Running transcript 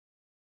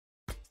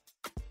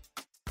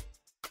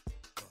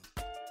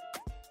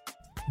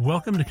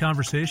Welcome to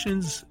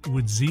Conversations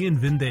with Zi and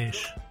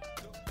Vindesh,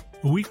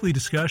 a weekly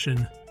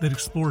discussion that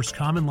explores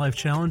common life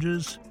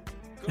challenges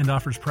and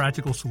offers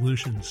practical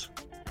solutions.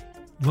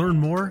 Learn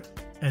more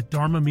at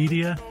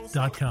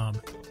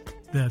dharmamedia.com.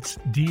 That's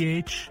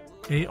DHARMA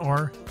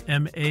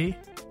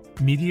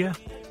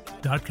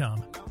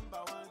media.com.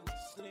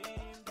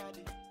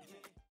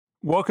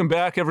 Welcome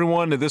back,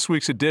 everyone, to this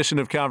week's edition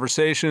of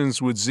Conversations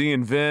with Zi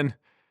and Vin.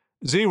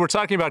 Zi, we're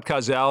talking about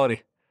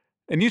causality.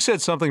 And you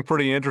said something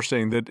pretty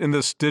interesting, that in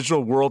this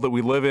digital world that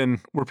we live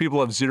in, where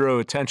people have zero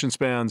attention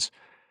spans,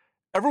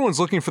 everyone's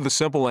looking for the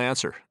simple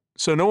answer.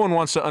 So no one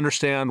wants to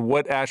understand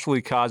what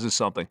actually causes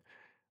something.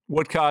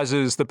 What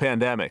causes the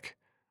pandemic?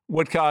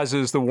 What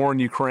causes the war in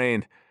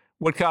Ukraine?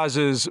 What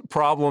causes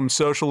problems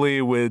socially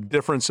with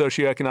different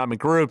socioeconomic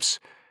groups?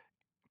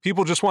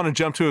 People just want to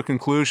jump to a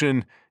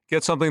conclusion,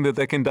 get something that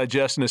they can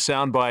digest in a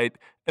soundbite,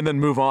 and then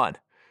move on.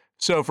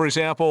 So, for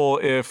example,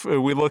 if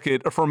we look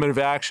at affirmative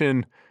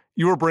action,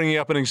 you were bringing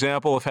up an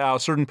example of how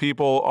certain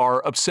people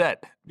are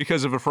upset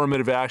because of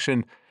affirmative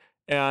action.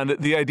 And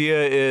the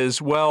idea is,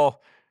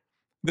 well,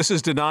 this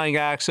is denying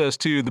access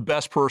to the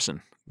best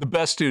person, the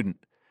best student.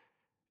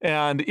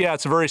 And yeah,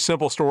 it's a very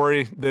simple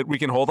story that we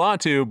can hold on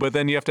to, but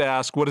then you have to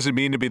ask, what does it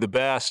mean to be the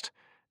best?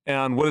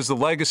 And what is the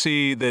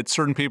legacy that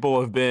certain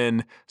people have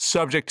been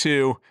subject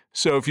to?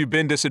 So if you've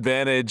been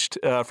disadvantaged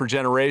for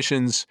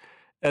generations,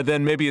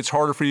 then maybe it's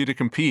harder for you to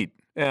compete.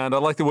 And I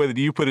like the way that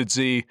you put it,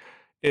 Z.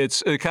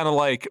 It's kind of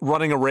like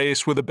running a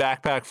race with a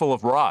backpack full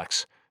of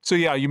rocks. So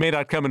yeah, you may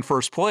not come in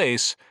first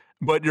place,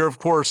 but you're, of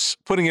course,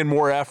 putting in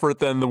more effort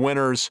than the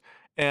winners,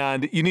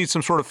 and you need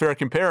some sort of fair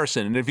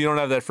comparison. And if you don't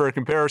have that fair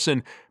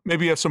comparison,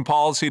 maybe you have some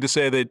policy to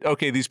say that,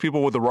 okay, these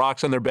people with the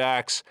rocks on their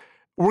backs,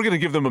 we're going to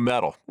give them a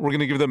medal. We're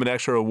going to give them an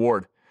extra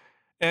award.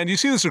 And you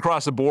see this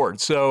across the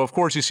board. So, of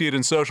course, you see it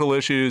in social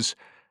issues.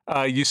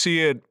 You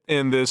see it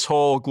in this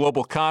whole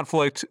global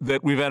conflict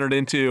that we've entered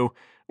into,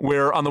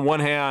 where on the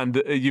one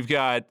hand, you've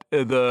got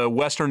the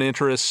Western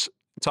interests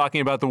talking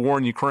about the war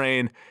in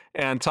Ukraine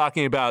and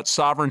talking about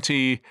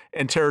sovereignty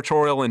and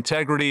territorial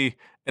integrity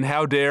and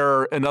how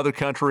dare another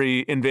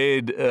country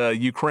invade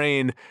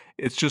Ukraine.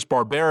 It's just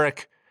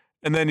barbaric.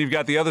 And then you've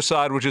got the other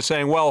side, which is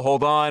saying, well,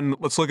 hold on,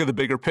 let's look at the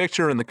bigger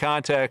picture and the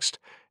context.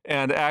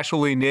 And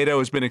actually, NATO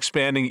has been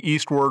expanding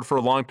eastward for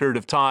a long period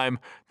of time.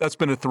 That's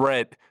been a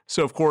threat.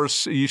 So, of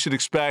course, you should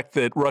expect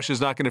that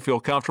Russia's not going to feel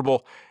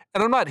comfortable.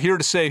 And I'm not here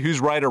to say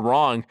who's right or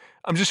wrong.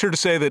 I'm just here to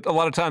say that a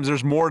lot of times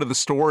there's more to the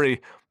story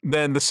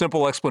than the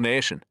simple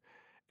explanation.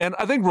 And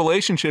I think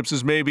relationships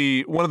is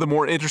maybe one of the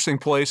more interesting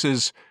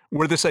places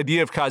where this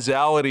idea of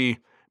causality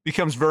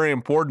becomes very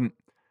important.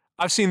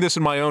 I've seen this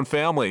in my own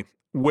family,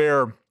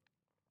 where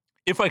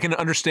if I can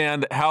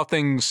understand how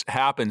things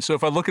happen, so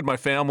if I look at my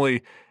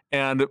family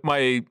and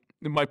my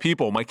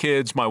people, my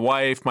kids, my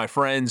wife, my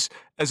friends,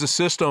 as a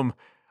system,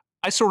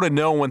 I sort of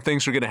know when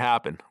things are going to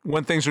happen,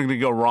 when things are going to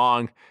go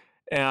wrong,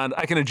 and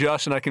I can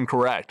adjust and I can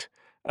correct.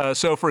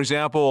 So, for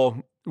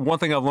example, one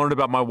thing I've learned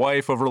about my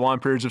wife over long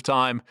periods of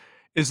time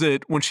is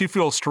that when she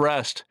feels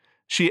stressed,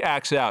 she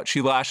acts out,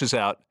 she lashes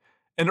out.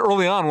 And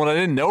early on, when I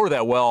didn't know her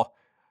that well,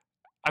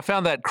 I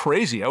found that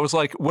crazy. I was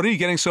like, what are you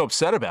getting so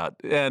upset about?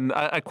 And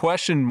I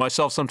questioned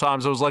myself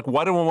sometimes. I was like,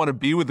 why do I want to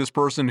be with this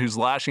person who's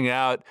lashing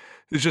out,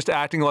 who's just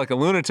acting like a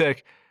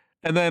lunatic?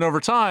 And then over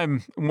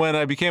time, when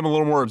I became a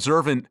little more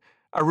observant,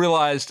 I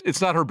realized it's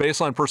not her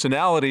baseline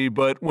personality,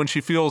 but when she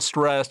feels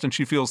stressed and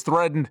she feels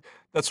threatened,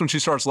 that's when she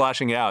starts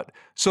lashing out.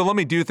 So let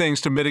me do things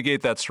to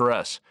mitigate that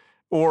stress.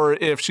 Or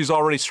if she's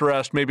already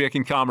stressed, maybe I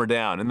can calm her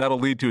down, and that'll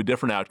lead to a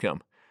different outcome.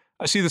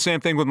 I see the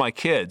same thing with my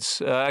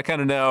kids. I kind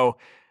of know,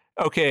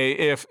 okay,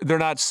 if they're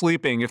not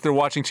sleeping, if they're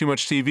watching too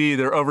much TV,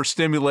 they're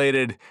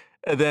overstimulated,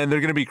 then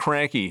they're going to be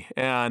cranky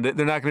and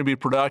they're not going to be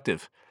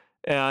productive.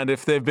 And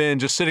if they've been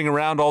just sitting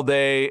around all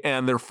day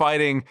and they're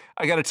fighting,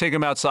 I got to take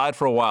them outside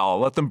for a while,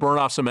 let them burn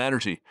off some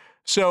energy.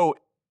 So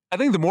I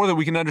think the more that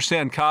we can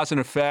understand cause and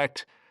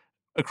effect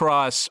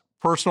across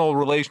personal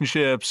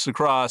relationships,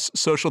 across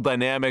social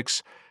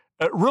dynamics,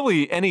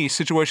 really any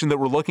situation that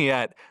we're looking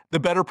at, the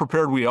better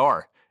prepared we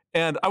are.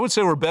 And I would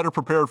say we're better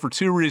prepared for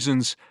two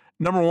reasons.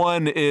 Number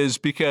one is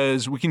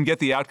because we can get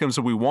the outcomes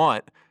that we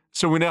want.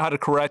 So we know how to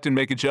correct and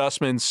make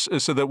adjustments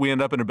so that we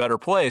end up in a better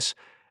place.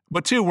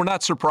 But two, we're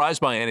not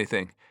surprised by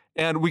anything.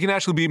 And we can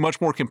actually be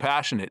much more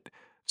compassionate.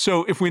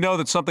 So if we know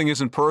that something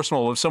isn't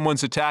personal, if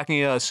someone's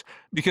attacking us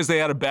because they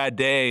had a bad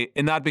day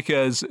and not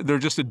because they're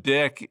just a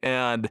dick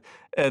and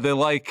they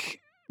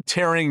like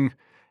tearing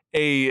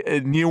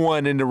a new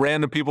one into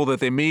random people that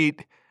they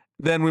meet,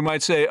 then we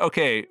might say,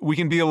 okay, we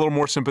can be a little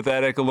more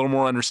sympathetic, a little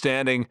more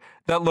understanding.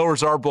 That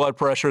lowers our blood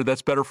pressure.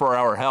 That's better for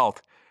our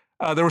health.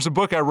 There was a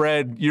book I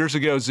read years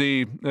ago,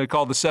 Z,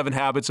 called The 7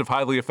 Habits of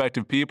Highly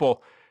Effective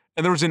People.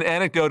 And there was an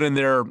anecdote in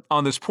there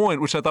on this point,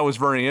 which I thought was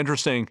very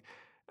interesting.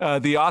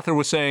 The author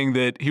was saying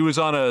that he was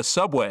on a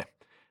subway.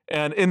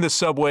 And in the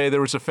subway, there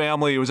was a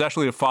family. It was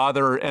actually a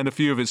father and a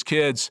few of his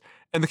kids.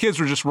 And the kids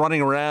were just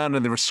running around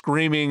and they were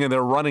screaming and they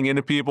were running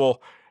into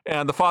people.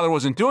 And the father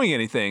wasn't doing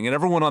anything. And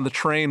everyone on the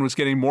train was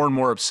getting more and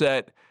more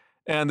upset.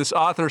 And this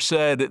author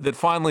said that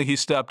finally he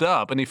stepped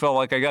up and he felt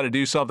like, I got to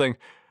do something.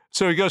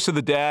 So he goes to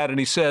the dad and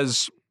he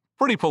says,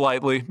 pretty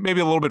politely, maybe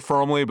a little bit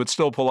firmly, but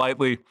still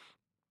politely,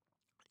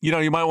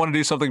 you might want to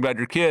do something about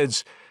your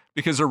kids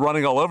because they're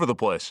running all over the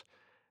place.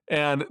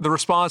 And the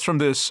response from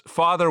this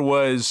father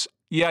was,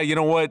 yeah, you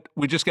know what?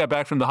 We just got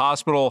back from the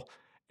hospital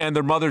and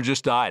their mother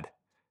just died.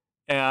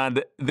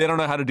 And they don't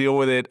know how to deal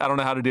with it. I don't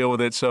know how to deal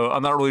with it. So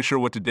I'm not really sure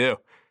what to do.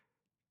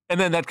 And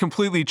then that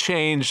completely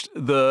changed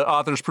the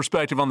author's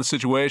perspective on the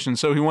situation.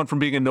 So he went from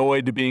being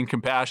annoyed to being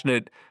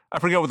compassionate. I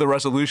forget what the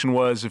resolution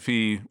was, if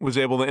he was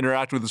able to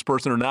interact with this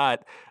person or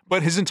not.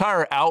 But his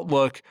entire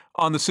outlook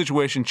on the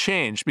situation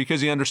changed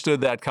because he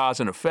understood that cause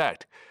and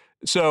effect.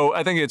 So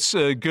I think it's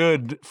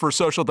good for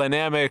social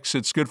dynamics.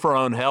 It's good for our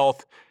own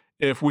health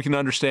if we can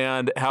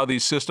understand how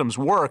these systems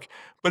work.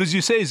 But as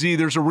you say, Z,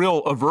 there's a real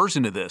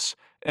aversion to this.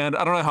 And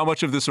I don't know how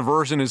much of this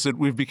aversion is that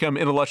we've become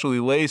intellectually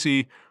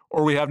lazy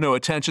or we have no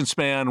attention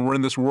span. We're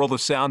in this world of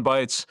sound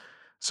bites.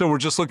 So we're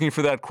just looking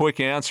for that quick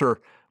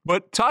answer.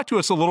 But talk to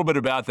us a little bit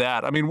about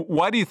that. I mean,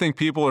 why do you think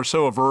people are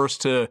so averse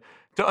to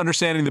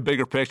understanding the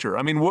bigger picture?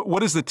 I mean,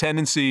 what is the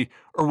tendency,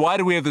 or why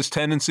do we have this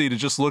tendency to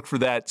just look for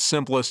that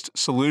simplest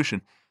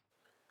solution?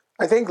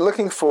 I think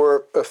looking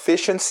for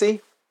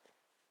efficiency,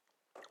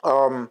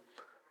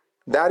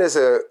 that is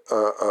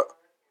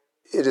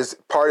it is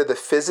part of the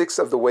physics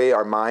of the way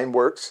our mind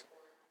works.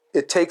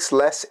 It takes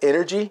less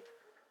energy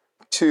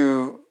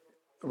to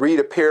read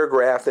a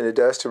paragraph than it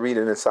does to read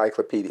an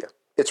encyclopedia.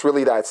 It's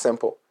really that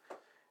simple.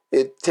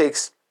 It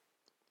takes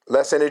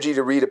less energy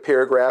to read a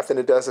paragraph than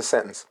it does a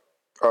sentence,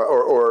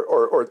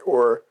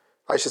 or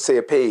I should say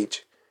a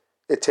page.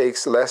 It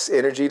takes less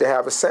energy to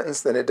have a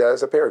sentence than it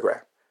does a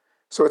paragraph.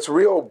 So it's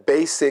real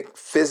basic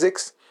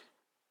physics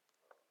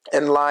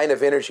and line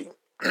of energy.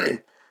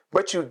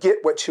 But you get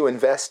what you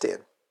invest in.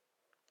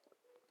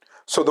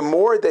 So the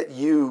more that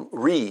you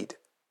read,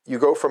 you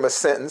go from a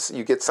sentence,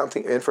 you get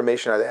something,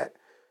 information out of that.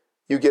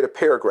 You get a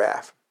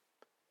paragraph.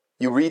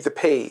 You read the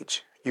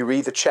page. You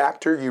read the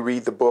chapter. You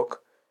read the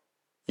book.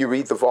 You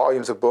read the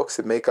volumes of books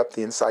that make up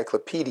the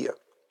encyclopedia.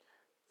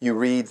 You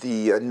read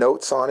the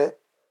notes on it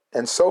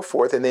and so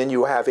forth, and then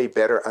you have a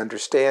better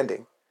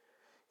understanding.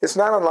 It's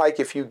not unlike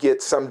if you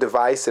get some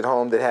device at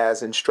home that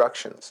has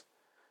instructions.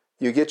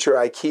 You get your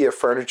IKEA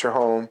furniture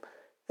home,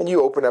 and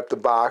you open up the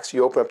box,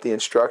 you open up the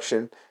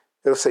instruction.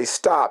 It'll say,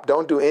 stop,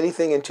 don't do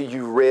anything until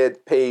you've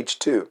read page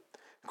 2.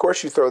 Of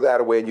course, you throw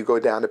that away and you go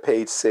down to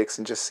page 6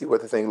 and just see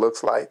what the thing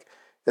looks like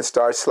and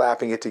start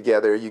slapping it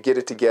together. You get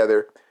it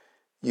together,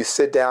 you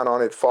sit down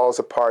on it, falls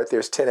apart,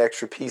 there's 10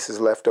 extra pieces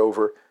left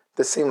over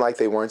that seem like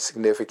they weren't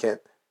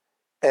significant.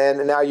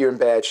 And now you're in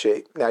bad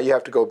shape. Now you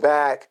have to go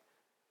back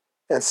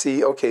and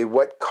see, okay,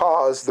 what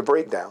caused the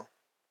breakdown?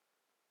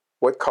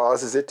 What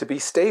causes it to be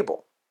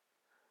stable?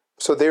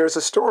 So there's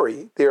a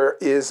story. There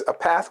is a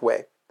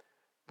pathway.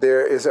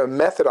 There is a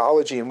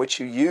methodology in which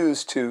you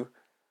use to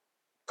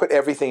put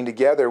everything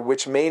together,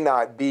 which may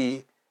not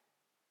be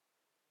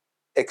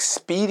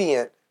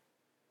expedient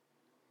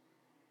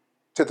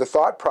to the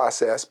thought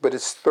process, but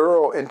it's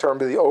thorough in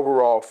terms of the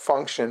overall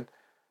function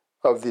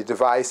of the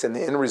device and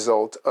the end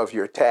result of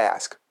your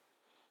task.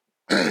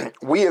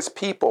 We as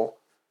people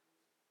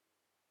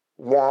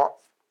want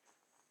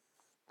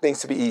things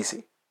to be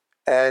easy.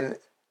 And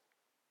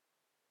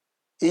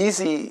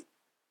easy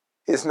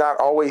is not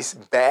always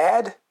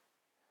bad,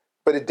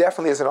 but it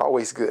definitely isn't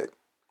always good.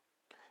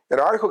 An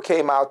article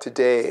came out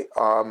today,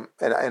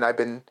 and I've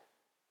been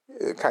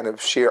kind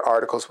of share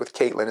articles with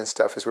Caitlin and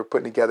stuff as we're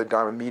putting together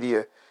Dharma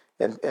Media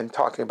and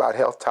talking about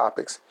health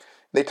topics.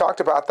 They talked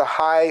about the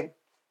high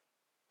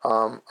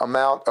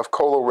amount of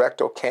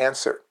colorectal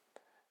cancer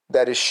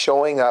that is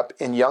showing up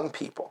in young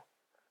people.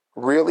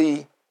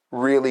 Really,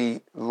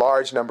 really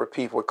large number of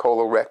people with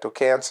colorectal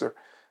cancer.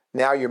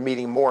 Now you're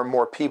meeting more and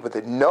more people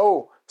that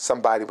know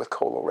somebody with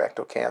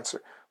colorectal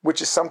cancer,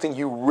 which is something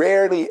you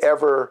rarely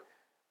ever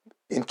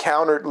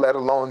encountered, let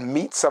alone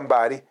meet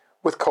somebody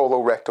with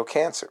colorectal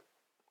cancer.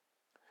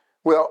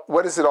 Well,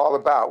 what is it all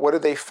about? What are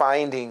they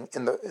finding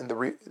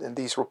in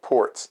these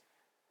reports?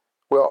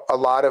 Well, a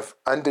lot of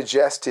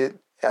undigested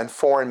and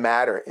foreign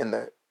matter in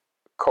the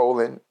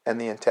colon and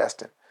the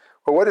intestine.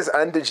 Well, what is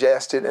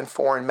undigested and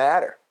foreign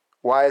matter?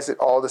 Why is it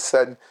all of a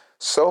sudden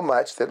so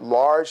much that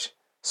large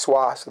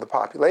swaths of the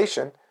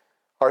population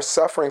are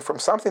suffering from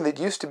something that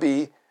used to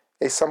be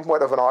a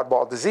somewhat of an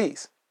oddball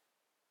disease?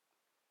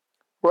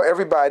 Well,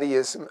 everybody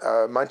is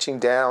munching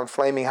down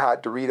flaming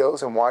hot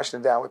Doritos and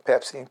washing them down with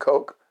Pepsi and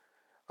Coke.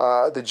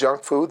 The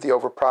junk food, the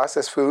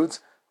overprocessed foods,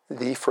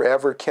 the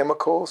forever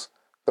chemicals,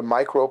 the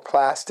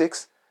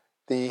microplastics,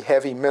 the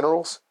heavy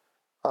minerals,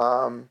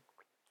 the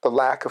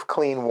lack of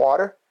clean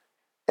water.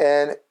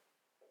 And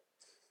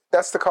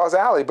that's the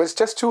causality, but it's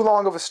just too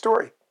long of a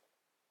story.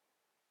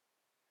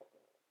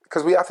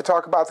 Because we have to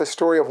talk about the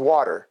story of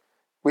water.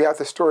 We have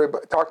to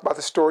talk about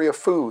the story of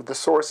food, the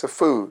source of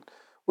food.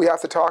 We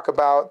have to talk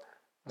about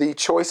the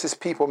choices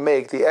people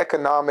make, the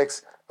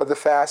economics of the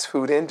fast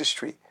food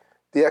industry,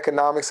 the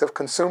economics of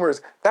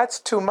consumers. That's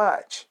too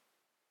much.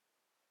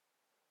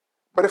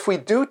 But if we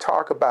do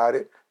talk about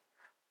it,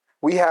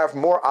 we have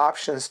more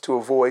options to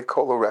avoid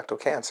colorectal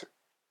cancer.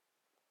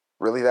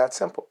 Really that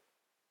simple.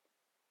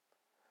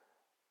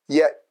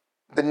 Yet,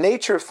 the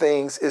nature of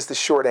things is the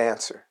short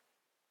answer,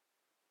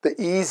 the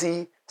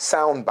easy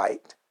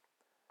soundbite.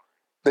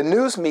 The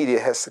news media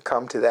has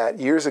succumbed to that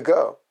years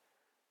ago.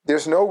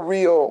 There's no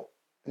real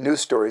news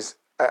stories.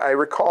 I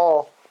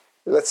recall,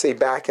 let's say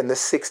back in the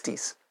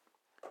 60s,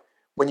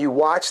 when you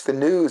watched the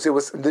news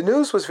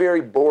was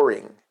very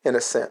boring in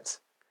a sense.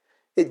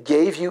 It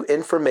gave you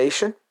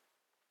information.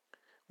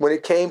 When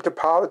it came to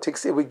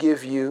politics, it would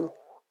give you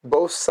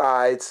both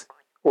sides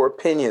or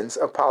opinions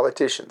of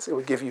politicians. It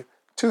would give you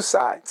two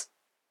sides.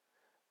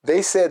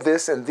 They said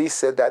this and these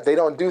said that. They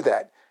don't do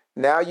that.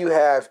 Now you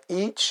have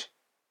each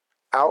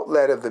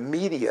outlet of the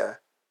media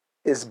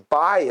is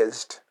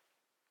biased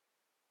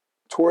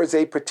towards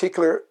a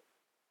particular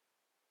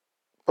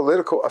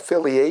political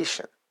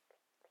affiliation.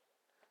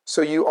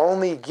 So you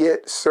only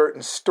get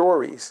certain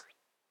stories,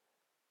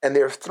 and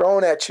they're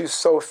thrown at you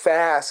so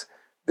fast,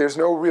 there's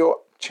no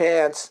real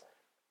chance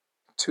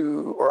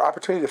to or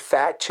opportunity to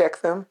fact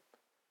check them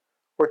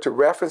or to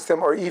reference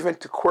them or even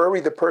to query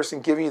the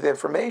person giving you the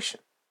information.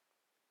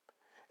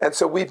 And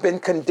so we've been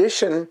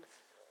conditioned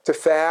to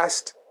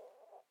fast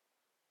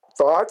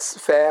thoughts,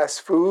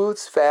 fast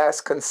foods,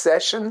 fast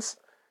concessions,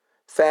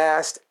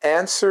 fast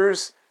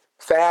answers,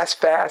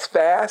 fast,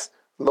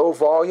 low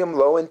volume,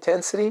 low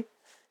intensity.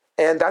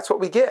 And that's what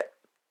we get.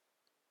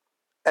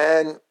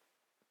 And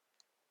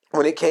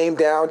when it came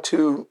down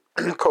to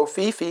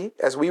Kofifi,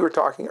 as we were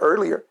talking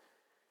earlier,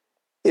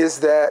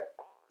 is that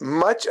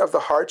much of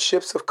the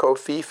hardships of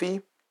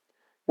Kofifi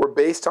were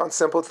based on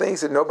simple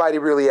things that nobody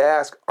really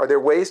asked. Are there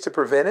ways to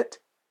prevent it?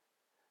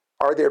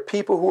 Are there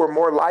people who are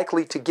more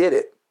likely to get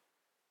it?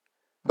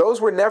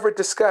 Those were never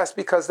discussed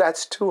because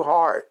that's too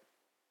hard.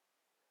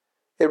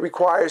 It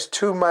requires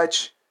too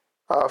much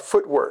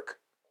footwork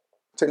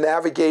to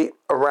navigate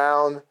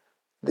around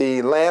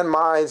the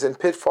landmines and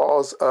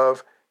pitfalls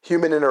of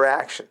human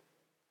interaction.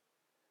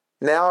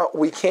 Now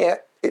we can't,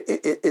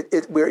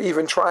 we're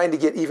even trying to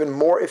get even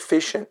more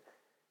efficient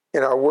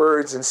in our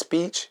words and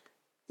speech,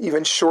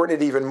 even shorten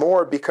it even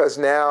more because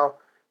now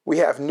we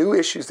have new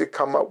issues that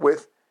come up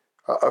with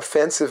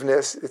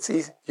offensiveness. It's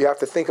easy. You have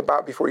to think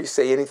about before you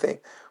say anything.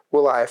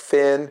 Will I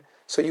offend?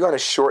 So you're going to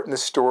shorten the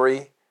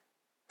story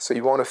so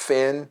you won't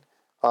offend.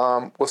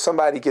 Will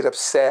somebody get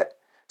upset?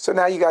 So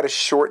now you got to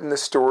shorten the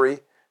story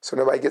so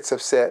nobody gets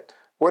upset.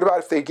 What about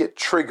if they get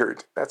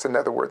triggered? That's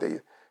another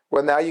word.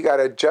 Well, now you got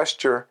to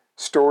adjust your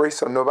story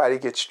so nobody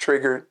gets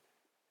triggered.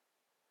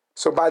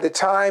 So by the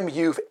time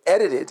you've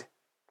edited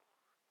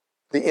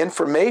the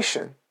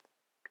information,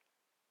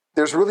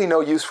 there's really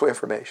no useful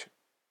information.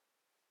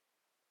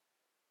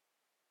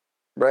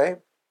 Right?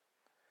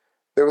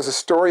 There was a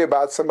story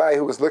about somebody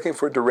who was looking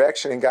for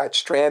direction and got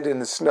stranded in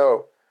the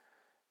snow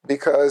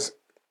because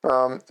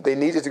they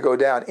needed to go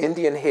down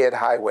Indian Head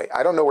Highway.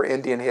 I don't know where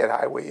Indian Head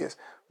Highway is,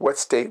 what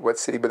state, what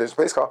city, but there's a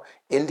place called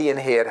Indian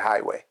Head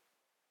Highway.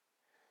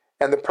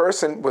 And the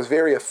person was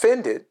very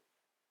offended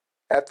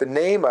at the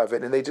name of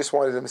it, and they just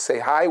wanted them to say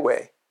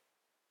highway.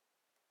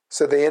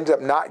 So they ended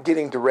up not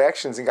getting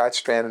directions and got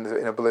stranded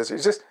in a blizzard.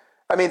 It's just,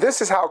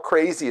 this is how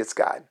crazy it's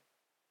gotten.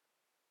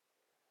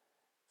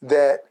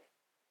 That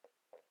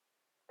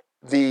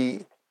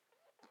the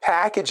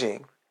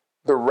packaging,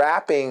 the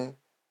wrapping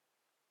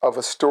of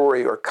a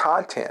story or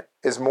content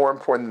is more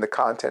important than the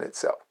content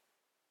itself.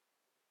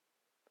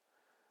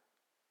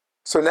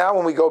 So now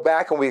when we go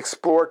back and we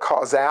explore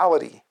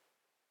causality,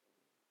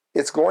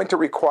 it's going to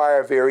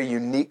require a very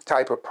unique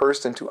type of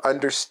person to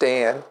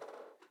understand,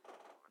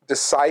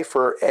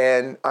 decipher,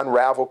 and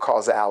unravel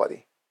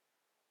causality.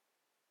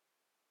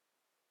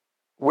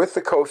 With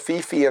the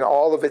Kofifi and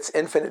all of its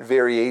infinite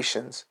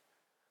variations,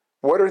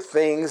 what are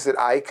things that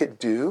I could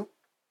do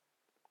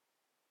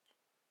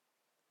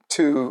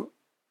to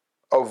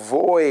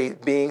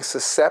avoid being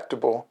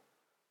susceptible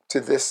to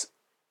this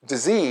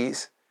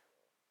disease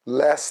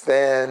less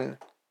than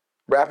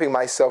wrapping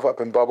myself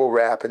up in bubble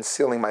wrap and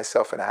sealing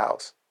myself in a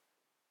house?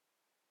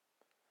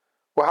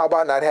 Well, how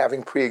about not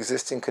having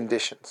pre-existing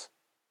conditions?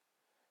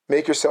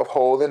 Make yourself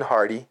whole and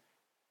hearty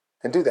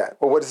and do that.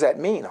 Well, what does that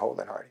mean, whole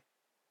and hearty?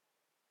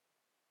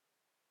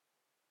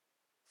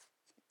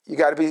 You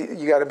got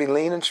to be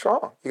lean and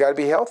strong. You got to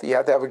be healthy. You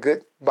have to have a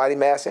good body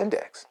mass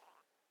index.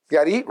 You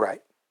got to eat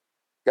right.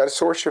 You got to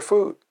source your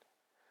food.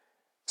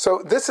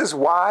 So this is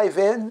why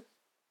then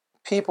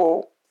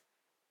people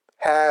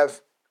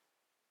have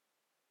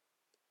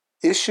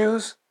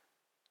issues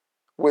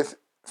with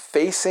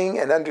facing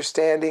and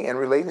understanding and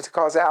relating to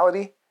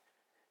causality,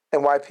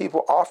 and why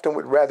people often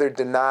would rather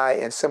deny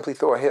and simply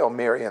throw a Hail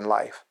Mary in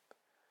life.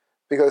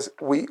 Because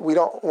we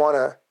don't want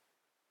to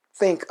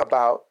think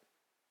about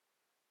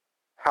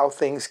how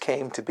things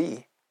came to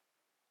be.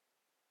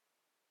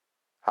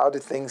 How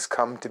did things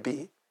come to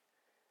be?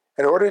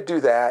 In order to do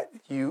that,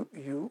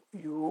 you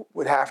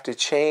would have to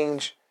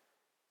change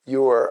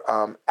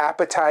your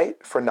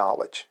appetite for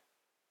knowledge.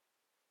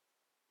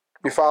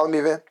 You follow me,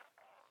 Vin?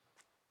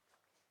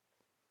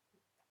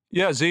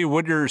 Yeah, Z,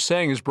 what you're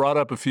saying has brought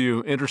up a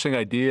few interesting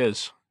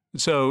ideas.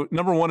 So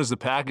number one is the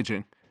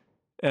packaging.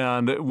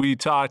 And we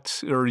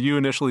talked, or you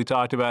initially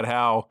talked about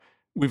how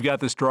we've got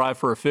this drive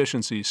for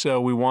efficiency. So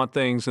we want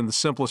things in the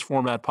simplest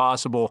format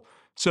possible.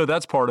 So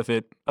that's part of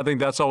it. I think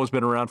that's always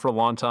been around for a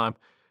long time.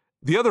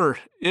 The other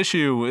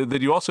issue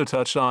that you also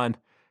touched on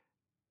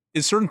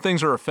is certain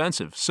things are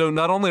offensive. So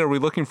not only are we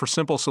looking for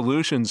simple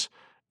solutions,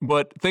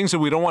 but things that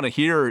we don't want to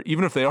hear,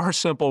 even if they are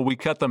simple, we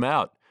cut them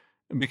out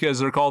because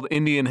they're called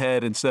Indian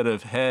head instead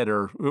of head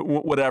or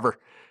whatever.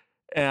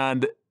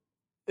 And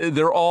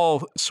they're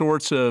all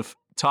sorts of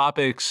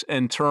topics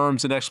and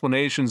terms and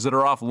explanations that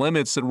are off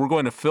limits that we're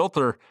going to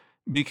filter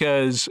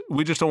because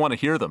we just don't want to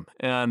hear them.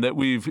 And that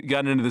we've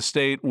gotten into the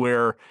state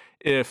where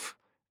if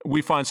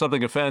we find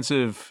something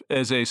offensive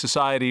as a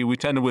society, we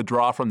tend to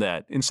withdraw from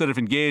that. Instead of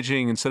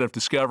engaging, instead of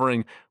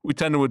discovering, we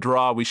tend to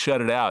withdraw, we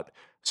shut it out.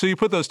 So you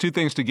put those two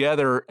things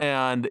together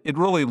and it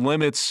really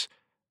limits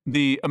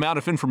the amount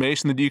of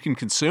information that you can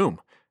consume.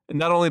 And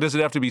not only does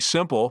it have to be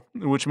simple,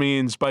 which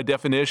means by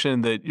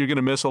definition that you're going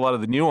to miss a lot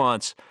of the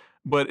nuance,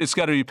 but it's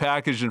got to be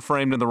packaged and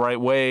framed in the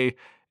right way.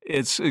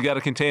 It's got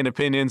to contain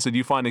opinions that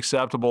you find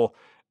acceptable.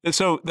 And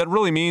so that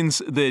really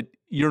means that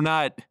you're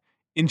not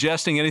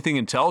ingesting anything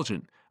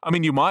intelligent. I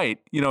mean, you might,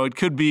 it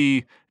could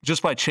be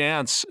just by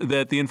chance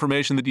that the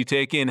information that you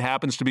take in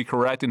happens to be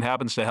correct and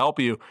happens to help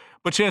you.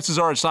 But chances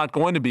are it's not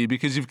going to be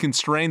because you've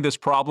constrained this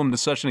problem to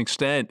such an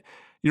extent.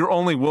 You're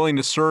only willing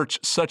to search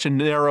such a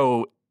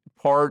narrow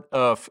part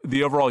of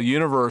the overall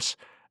universe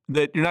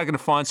that you're not going to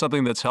find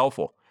something that's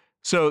helpful.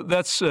 So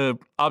that's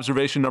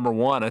observation number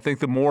one. I think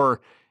the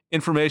more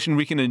information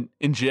we can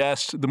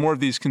ingest, the more of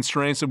these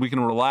constraints that we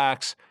can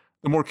relax,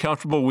 the more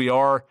comfortable we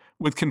are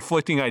with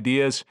conflicting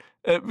ideas.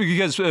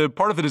 Because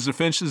part of it is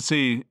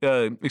efficiency,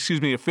 but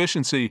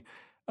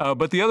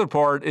the other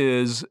part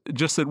is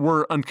just that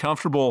we're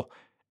uncomfortable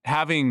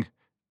having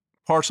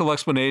partial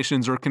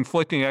explanations or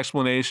conflicting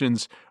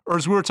explanations, or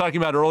as we were talking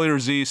about earlier,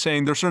 Z,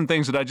 saying there's certain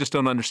things that I just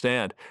don't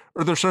understand,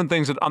 or there's certain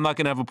things that I'm not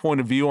going to have a point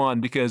of view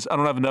on because I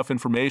don't have enough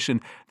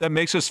information. That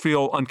makes us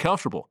feel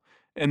uncomfortable.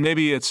 And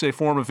maybe it's a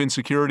form of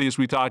insecurity, as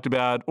we talked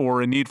about,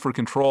 or a need for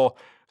control.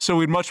 So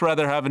we'd much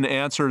rather have an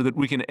answer that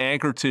we can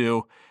anchor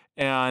to,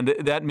 and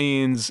that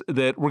means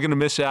that we're going to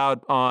miss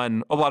out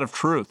on a lot of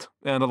truth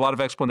and a lot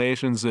of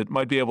explanations that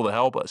might be able to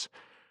help us.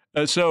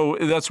 So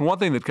that's one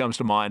thing that comes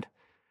to mind.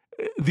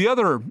 The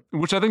other,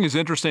 which I think is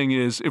interesting,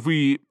 is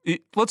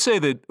let's say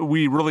that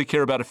we really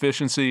care about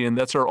efficiency and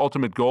that's our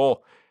ultimate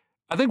goal.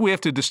 I think we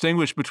have to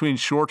distinguish between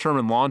short-term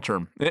and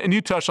long-term. And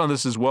you touched on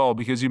this as well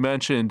because you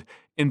mentioned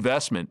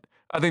investment.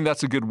 I think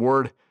that's a good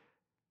word.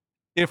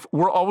 If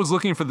we're always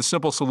looking for the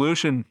simple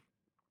solution,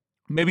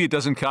 maybe it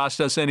doesn't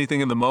cost us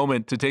anything in the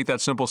moment to take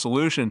that simple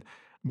solution.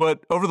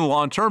 But over the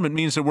long term, it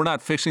means that we're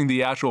not fixing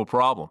the actual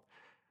problem.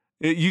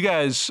 You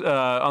guys, when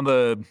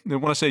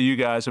I say you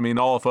guys, I mean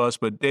all of us,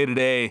 but day to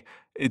day,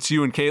 it's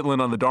you and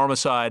Caitlin on the Dharma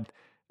side.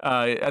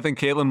 I think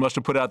Caitlin must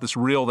have put out this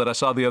reel that I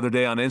saw the other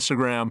day on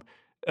Instagram,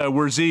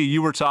 where Z,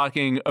 you were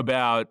talking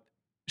about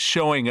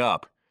showing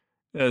up.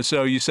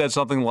 So you said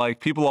something like,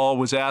 people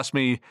always ask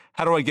me,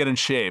 how do I get in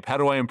shape? How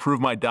do I improve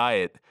my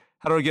diet?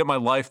 How do I get my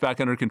life back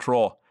under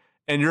control?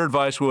 And your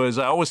advice was,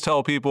 I always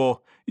tell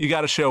people, you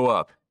got to show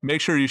up.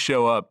 Make sure you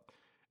show up.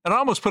 And I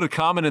almost put a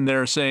comment in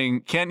there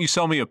saying, can't you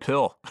sell me a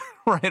pill?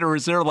 Right? Or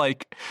is there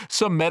like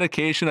some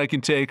medication I can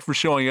take for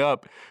showing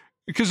up?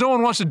 Because no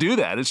one wants to do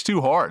that. It's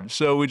too hard.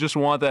 So we just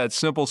want that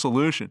simple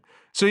solution.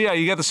 So yeah,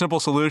 you get the simple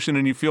solution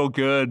and you feel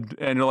good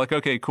and you're like,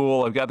 okay,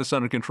 cool, I've got this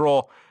under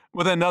control.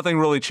 But then nothing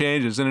really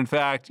changes. And in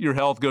fact, your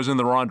health goes in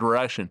the wrong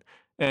direction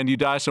and you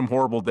die some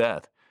horrible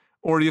death.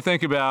 Or do you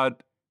think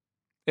about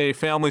a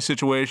family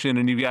situation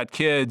and you've got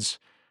kids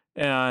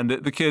and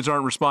the kids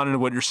aren't responding to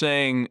what you're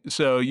saying,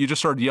 so you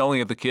just start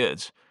yelling at the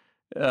kids.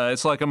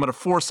 It's like, I'm going to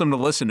force them to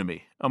listen to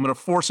me. I'm going to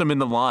force them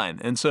into line.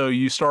 And so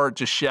you start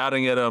just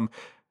shouting at them,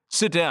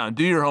 sit down,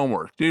 do your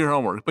homework,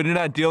 but you're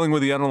not dealing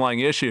with the underlying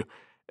issue.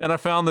 And I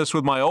found this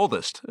with my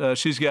oldest.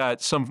 She's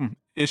got some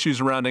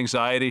issues around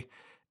anxiety.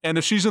 And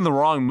if she's in the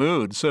wrong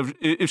mood, so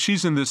if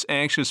she's in this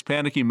anxious,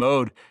 panicky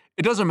mode,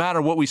 it doesn't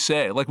matter what we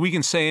say. Like, we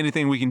can say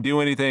anything, we can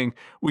do anything,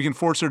 we can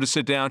force her to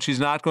sit down. She's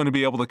not going to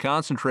be able to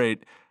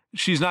concentrate.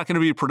 She's not going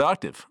to be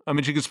productive. I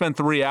mean, she could spend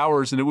 3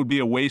 hours and it would be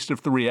a waste of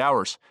 3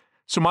 hours.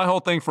 So my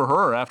whole thing for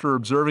her, after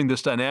observing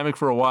this dynamic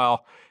for a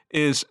while,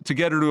 is to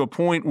get her to a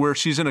point where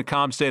she's in a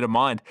calm state of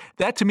mind.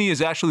 That to me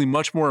is actually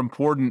much more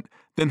important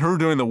than her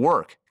doing the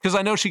work, because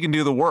I know she can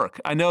do the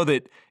work. I know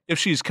that if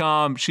she's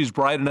calm, she's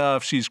bright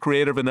enough, she's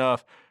creative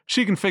enough,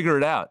 she can figure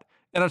it out.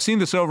 And I've seen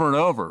this over and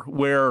over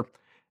where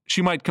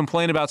she might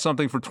complain about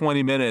something for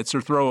 20 minutes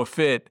or throw a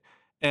fit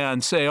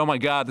and say, oh my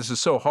God, this is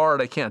so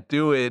hard, I can't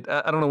do it,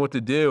 I don't know what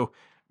to do.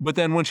 But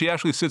then when she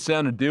actually sits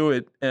down to do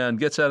it and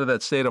gets out of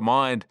that state of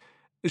mind,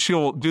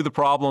 she'll do the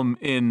problem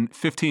in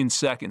 15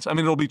 seconds. I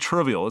mean, it'll be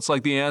trivial. It's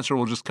like the answer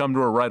will just come to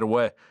her right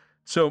away.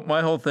 So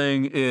my whole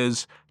thing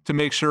is to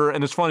make sure,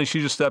 and it's funny,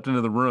 she just stepped into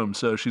the room,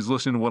 so she's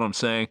listening to what I'm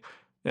saying,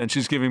 and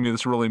she's giving me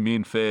this really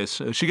mean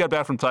face. She got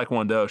back from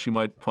Taekwondo. She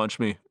might punch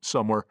me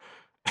somewhere.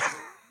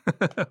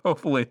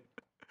 Hopefully.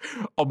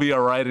 I'll be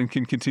all right and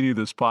can continue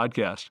this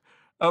podcast.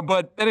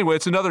 But anyway,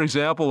 it's another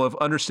example of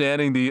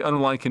understanding the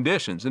underlying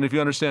conditions. And if you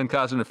understand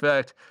cause and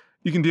effect,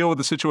 you can deal with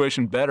the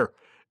situation better.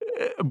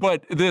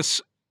 But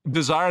this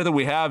desire that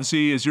we have,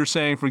 Z, as you're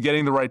saying, for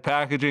getting the right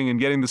packaging and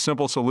getting the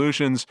simple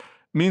solutions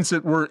means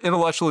that we're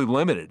intellectually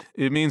limited.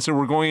 It means that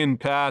we're going in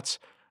paths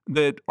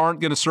that aren't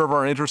going to serve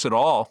our interests at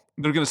all.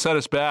 They're going to set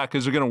us back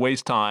because they're going to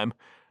waste time.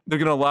 They're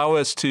going to allow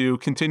us to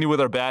continue with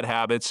our bad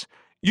habits.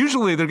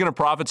 Usually they're going to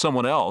profit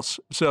someone else.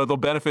 So they'll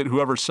benefit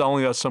whoever's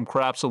selling us some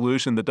crap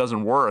solution that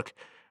doesn't work.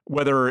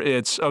 Whether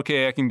it's,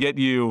 okay, I can get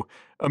you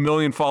 1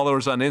 million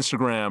followers on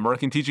Instagram, or I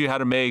can teach you how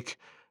to make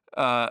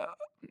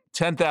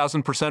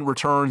 10,000%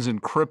 returns in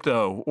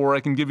crypto, or I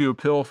can give you a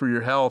pill for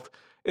your health.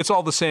 It's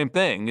all the same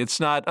thing. It's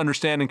not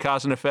understanding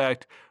cause and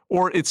effect,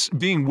 or it's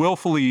being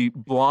willfully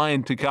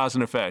blind to cause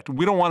and effect.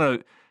 We don't want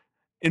to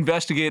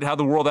investigate how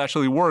the world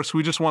actually works.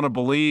 We just want to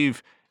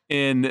believe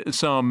in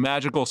some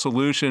magical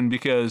solution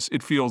because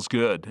it feels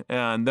good,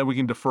 and then we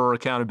can defer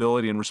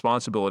accountability and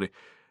responsibility.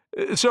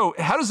 So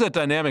how does that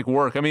dynamic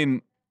work? I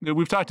mean,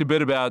 we've talked a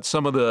bit about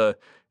some of the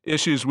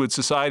issues with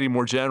society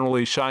more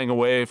generally, shying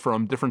away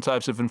from different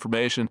types of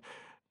information.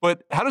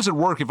 But how does it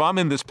work if I'm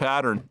in this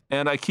pattern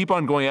and I keep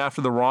on going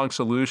after the wrong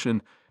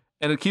solution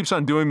and it keeps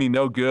on doing me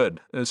no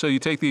good? And so you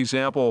take the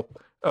example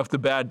of the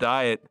bad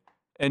diet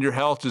and your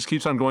health just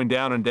keeps on going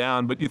down and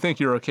down, but you think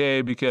you're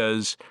okay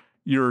because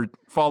you're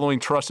following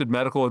trusted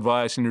medical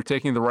advice and you're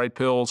taking the right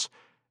pills.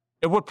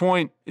 At what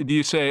point do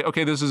you say,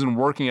 okay, this isn't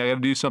working, I got to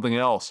do something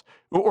else?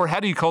 Or how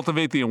do you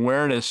cultivate the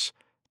awareness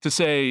to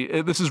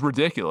say, this is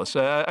ridiculous,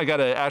 I got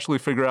to actually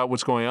figure out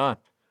what's going on?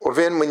 Well,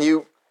 Vin, when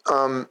you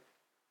are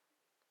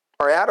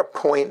at a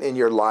point in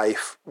your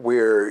life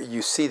where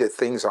you see that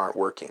things aren't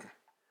working,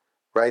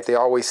 right? They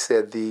always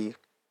said the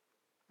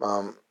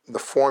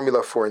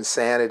formula for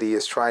insanity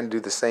is trying to do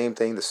the same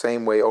thing the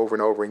same way over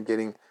and over and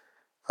getting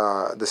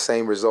the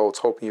same results,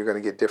 hoping you're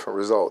going to get different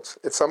results.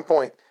 At some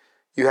point,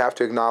 you have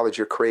to acknowledge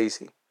you're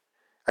crazy.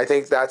 I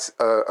think that's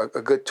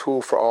a good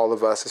tool for all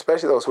of us,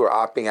 especially those who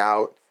are opting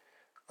out,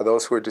 or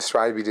those who are just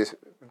trying to be just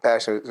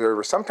passionate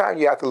observers.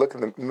 Sometimes you have to look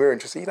in the mirror and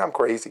just say, I'm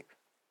crazy.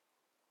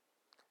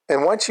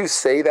 And once you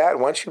say that,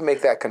 once you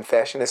make that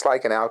confession, it's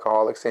like an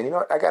alcoholic saying, you know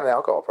what, I got an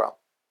alcohol problem.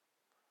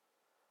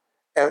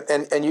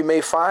 And you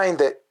may find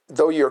that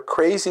though your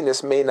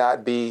craziness may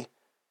not be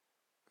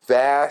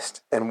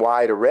vast and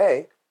wide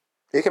array,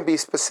 it can be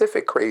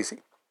specific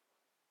crazy.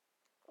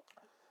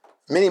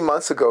 Many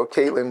months ago,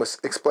 Caitlin was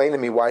explaining to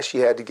me why she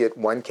had to get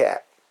one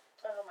cat.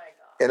 Oh my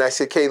God. And I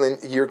said,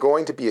 Caitlin, you're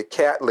going to be a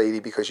cat lady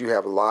because you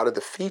have a lot of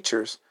the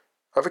features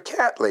of a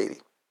cat lady.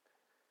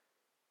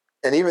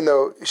 And even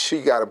though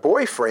she got a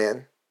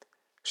boyfriend,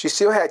 she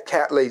still had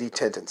cat lady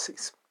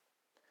tendencies.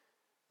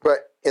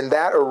 But in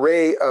that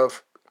array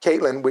of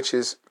Caitlin, which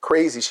is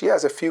crazy, she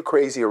has a few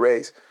crazy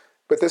arrays,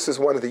 but this is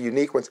one of the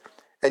unique ones.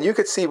 And you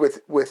could see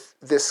with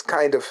this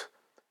kind of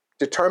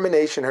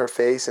determination in her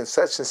face and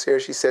such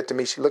sincerity, she said to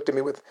me, she looked at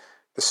me with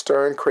the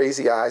stern,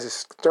 crazy eyes, as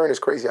stern as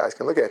crazy eyes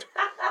can look at you.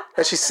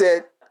 And she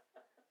said,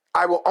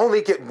 I will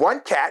only get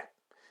one cat,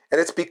 and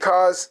it's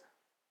because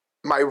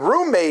my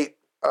roommate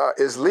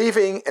is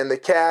leaving and the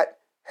cat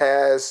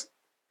has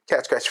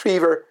cat scratch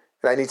fever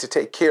and I need to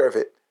take care of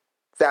it.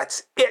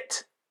 That's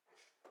it.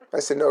 I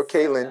said, no,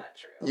 Caitlin,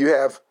 you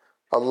have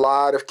a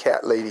lot of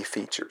cat lady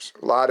features,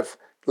 a lot of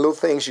little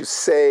things you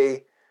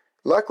say.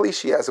 Luckily,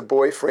 she has a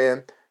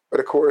boyfriend, but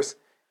of course,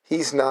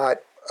 he's not,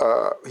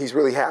 he's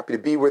really happy to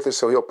be with her,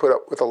 so he'll put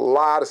up with a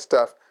lot of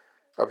stuff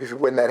if he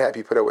wasn't that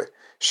happy to put up with.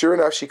 Sure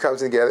enough, she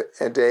comes together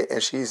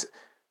and she's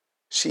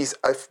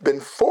been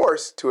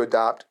forced to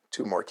adopt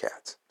 2 more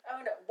cats. Oh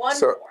no, one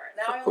more.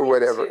 Now I only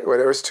whatever, have 2.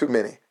 whatever's too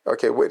many.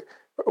 Okay,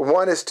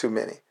 one is too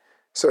many.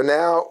 So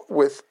now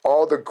with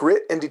all the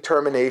grit and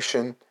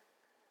determination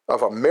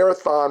of a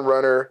marathon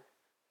runner,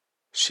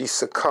 she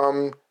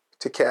succumbed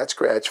to cat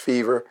scratch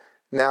fever.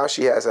 Now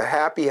she has a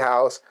happy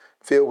house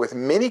filled with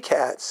many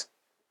cats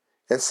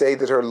and say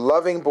that her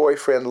loving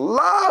boyfriend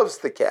loves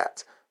the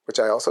cats, which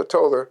I also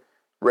told her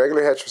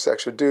regular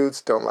heterosexual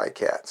dudes don't like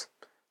cats.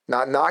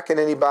 Not knocking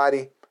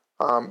anybody,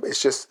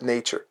 it's just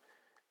nature.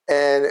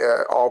 And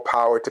all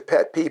power to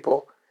pet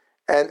people.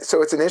 And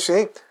so it's an interesting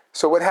thing.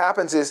 So what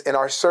happens is in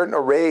our certain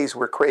arrays,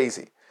 we're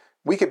crazy.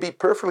 We could be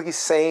perfectly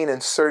sane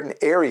in certain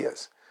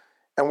areas.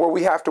 And where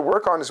we have to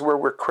work on is where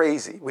we're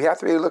crazy. We have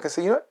to really look and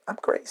say, you know what, I'm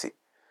crazy.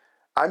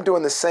 I'm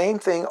doing the same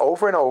thing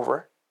over and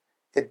over.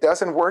 It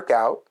doesn't work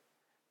out.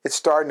 It's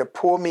starting to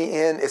pull me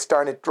in. It's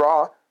starting to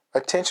draw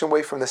attention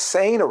away from the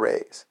sane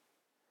arrays.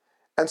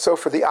 And so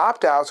for the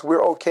opt-outs,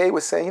 we're okay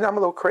with saying, you know, I'm a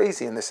little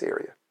crazy in this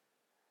area.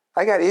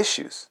 I got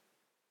issues,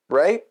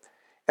 right?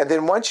 And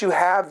then once you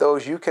have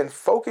those, you can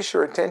focus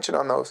your attention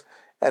on those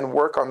and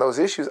work on those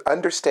issues,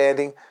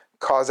 understanding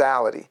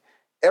causality.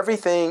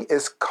 Everything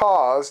is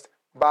caused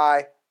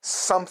by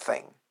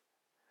something.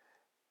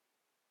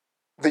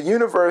 The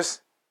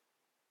universe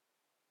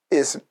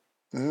is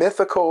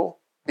mythical,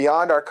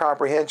 beyond our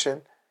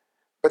comprehension,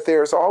 but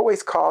there's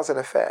always cause and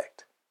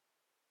effect.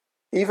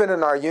 Even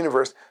in our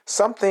universe,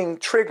 something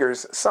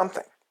triggers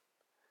something.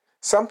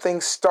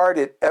 Something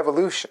started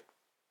evolution.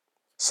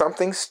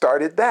 Something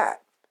started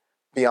that.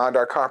 Beyond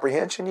our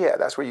comprehension, yeah,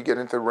 that's where you get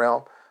into the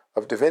realm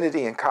of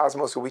divinity and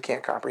cosmos that we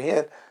can't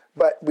comprehend.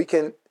 But we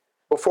can,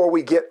 before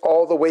we get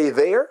all the way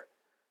there,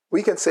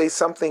 we can say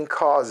something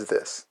caused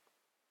this.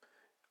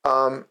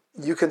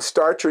 You can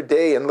start your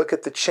day and look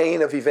at the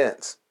chain of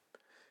events.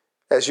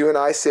 As you and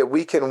I said,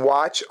 we can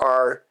watch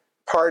our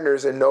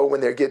partners and know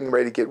when they're getting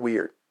ready to get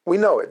weird. We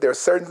know it. There are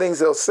certain things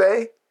they'll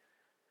say.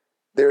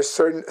 There's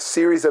certain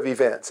series of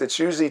events. It's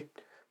usually,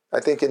 I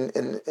think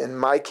in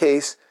my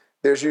case,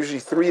 there's usually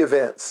 3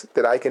 events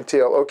that I can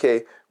tell,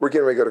 okay, we're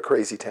getting ready to go to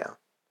crazy town.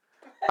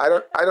 I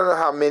don't know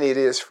how many it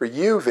is for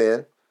you,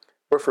 Vin,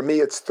 but for me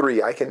it's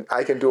 3. I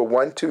can do a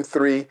 1, 2,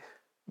 3.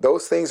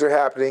 Those things are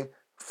happening.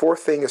 4th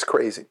thing is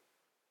crazy.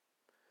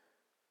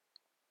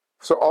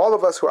 So all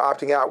of us who are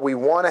opting out, we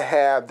want to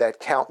have that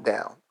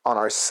countdown on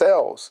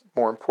ourselves,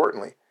 more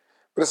importantly.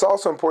 But it's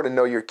also important to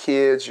know your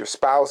kids, your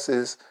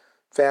spouses,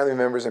 family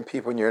members, and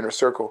people in your inner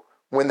circle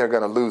when they're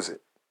going to lose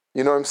it.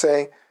 You know what I'm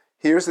saying?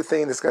 Here's the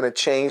thing that's going to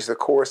change the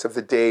course of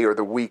the day or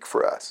the week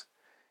for us.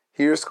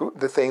 Here's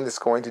the thing that's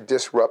going to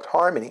disrupt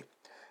harmony.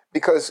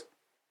 Because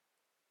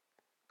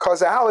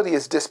causality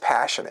is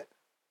dispassionate.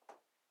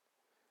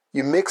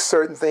 You mix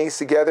certain things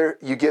together,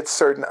 you get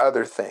certain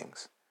other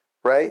things,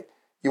 right?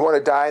 You want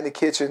to die in the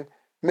kitchen,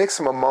 mix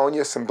some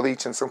ammonia, some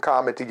bleach, and some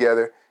Comet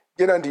together,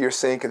 get under your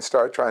sink and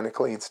start trying to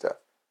clean stuff.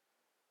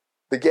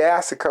 The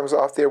gas that comes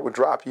off there will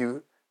drop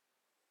you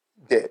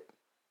dead.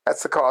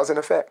 That's the cause and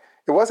effect.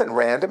 It wasn't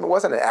random. It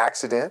wasn't an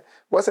accident.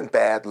 It wasn't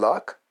bad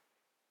luck.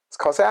 It's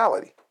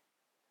causality.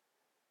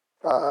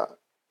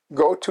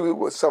 Go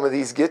to some of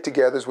these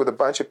get-togethers with a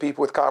bunch of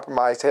people with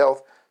compromised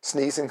health,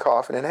 sneezing,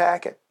 coughing, and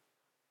hacking.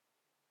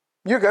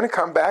 You're going to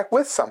come back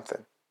with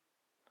something.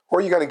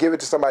 Or you're going to give it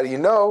to somebody you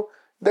know.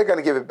 They're going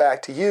to give it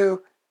back to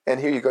you. And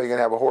here you go. You're going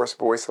to have a hoarse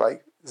voice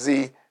like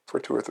Z for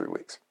 2 or 3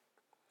 weeks.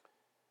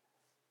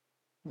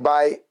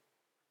 By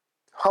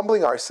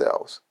humbling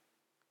ourselves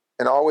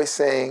and always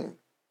saying,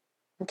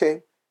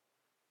 okay,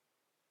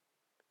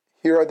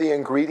 here are the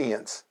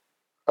ingredients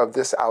of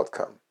this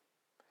outcome.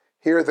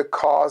 Here are the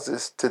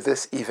causes to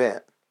this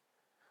event.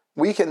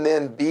 We can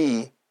then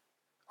be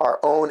our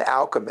own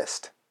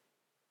alchemist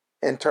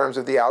in terms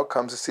of the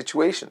outcomes of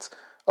situations.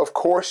 Of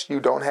course, you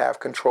don't have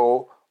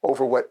control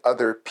over what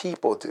other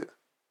people do.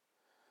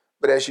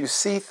 But as you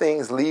see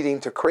things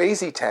leading to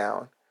crazy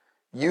town,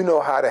 you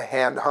know how to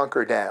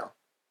hunker down.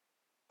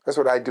 That's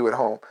what I do at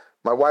home.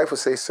 My wife would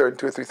say certain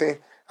 2 or 3 things.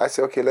 I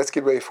say, okay, let's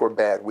get ready for a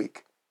bad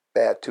week,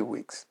 bad 2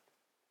 weeks,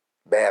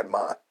 bad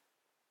month.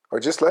 Or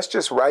let's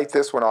just write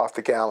this one off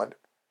the calendar.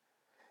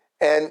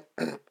 And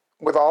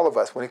with all of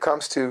us, when it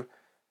comes to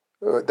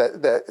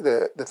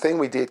the thing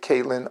we did,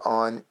 Caitlin,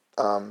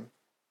 on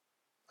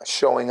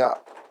showing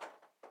up.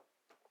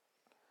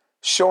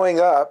 Showing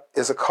up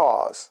is a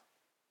cause,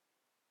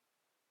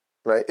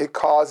 right? It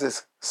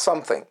causes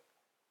something.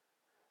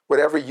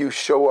 Whatever you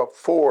show up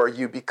for,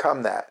 you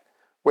become that.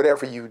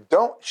 Whatever you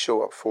don't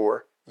show up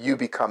for, you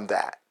become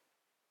that.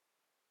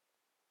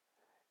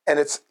 And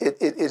it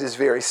is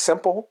very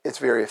simple, it's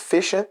very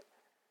efficient,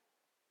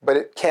 but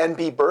it can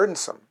be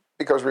burdensome.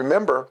 Because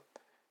remember,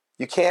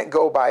 you can't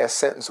go by a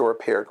sentence or a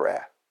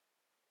paragraph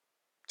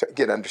to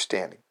get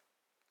understanding.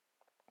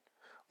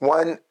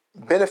 One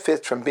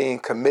benefits from being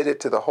committed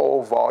to the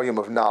whole volume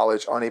of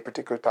knowledge on a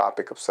particular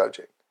topic of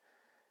subject.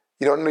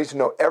 You don't need to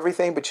know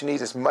everything, but you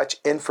need as much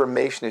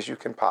information as you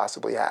can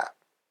possibly have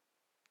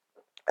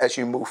as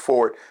you move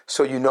forward,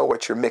 so you know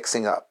what you're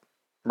mixing up,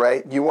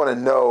 right? You want to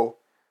know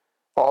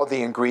all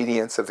the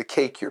ingredients of the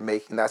cake you're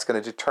making. That's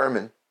going to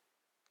determine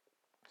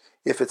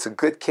if it's a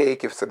good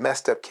cake, if it's a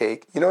messed up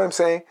cake. You know what I'm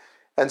saying?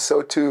 And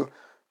so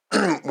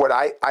what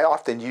I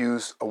often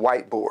use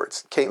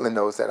whiteboards. Caitlin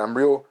knows that. I'm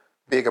real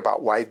big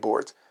about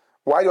whiteboards.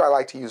 Why do I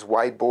like to use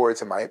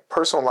whiteboards in my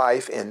personal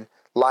life and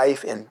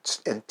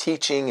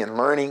teaching and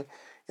learning?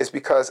 Is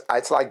because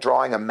it's like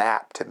drawing a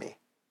map to me.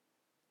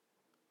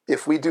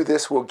 If we do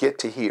this, we'll get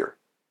to here,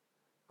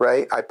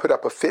 right? I put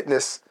up a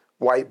fitness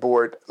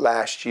whiteboard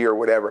last year or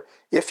whatever.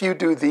 If you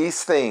do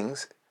these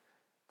things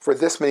for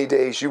this many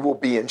days, you will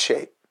be in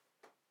shape.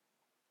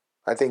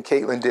 I think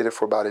Caitlin did it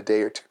for about a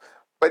day or 2.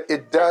 But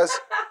it does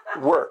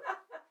work.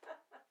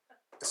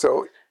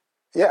 So,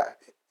 yeah,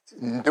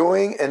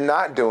 doing and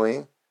not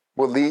doing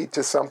will lead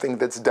to something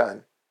that's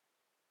done.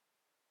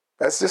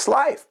 That's just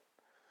life.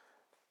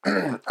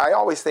 I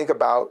always think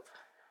about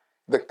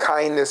the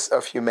kindness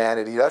of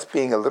humanity. That's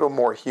being a little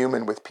more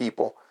human with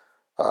people.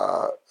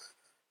 So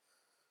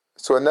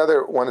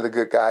another one of the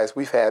good guys,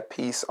 we've had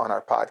Peace on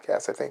our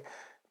podcast. I think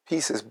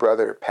Peace's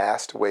brother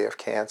passed away of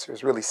cancer.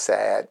 It's really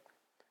sad.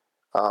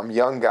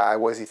 Young guy,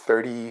 was he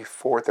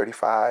 34,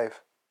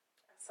 35?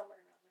 Somewhere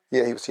around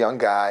there. Yeah, he was a young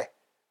guy.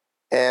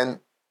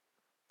 And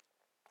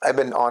I've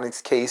been on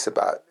his case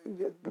about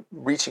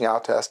reaching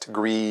out to us to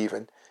grieve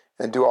and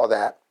do all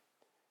that.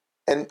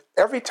 And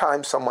every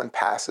time someone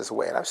passes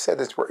away, and I've said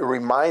this, it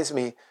reminds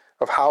me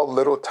of how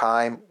little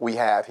time we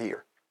have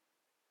here.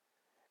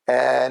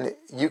 And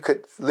you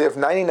could live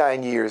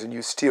 99 years and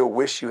you still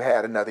wish you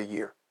had another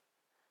year.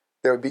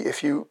 There would be,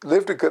 if you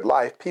lived a good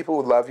life, people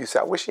would love you. Say,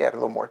 I wish you had a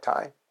little more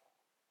time.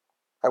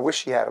 I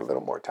wish you had a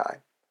little more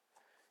time.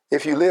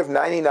 If you live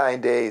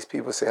 99 days,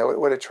 people say, oh,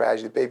 what a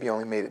tragedy. The baby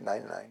only made it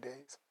 99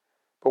 days.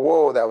 But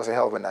whoa, that was a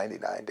hell of a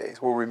 99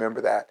 days. We'll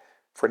remember that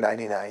for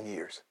 99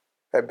 years.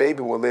 That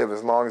baby will live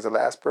as long as the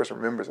last person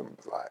remembers him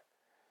alive.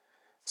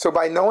 So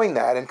by knowing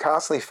that and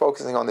constantly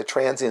focusing on the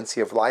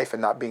transiency of life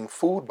and not being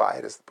fooled by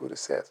it, as the Buddha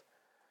says,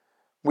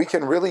 we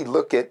can really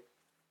look at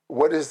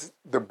what is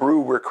the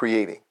brew we're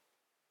creating.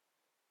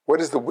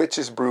 What is the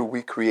witch's brew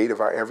we create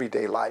of our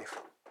everyday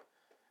life,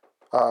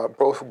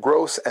 both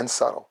gross and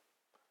subtle.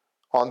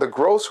 On the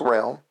gross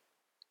realm,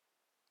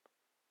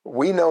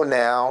 we know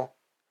now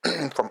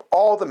from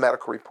all the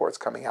medical reports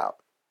coming out,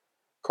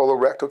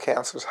 colorectal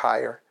cancer is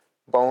higher,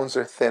 bones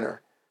are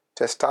thinner,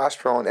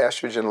 testosterone,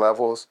 estrogen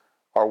levels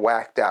are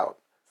whacked out.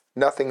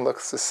 Nothing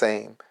looks the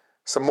same.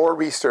 Some more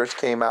research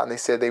came out and they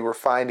said they were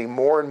finding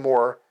more and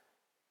more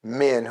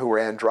men who were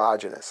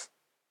androgynous.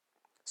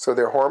 So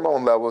their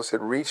hormone levels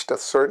had reached a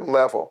certain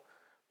level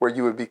where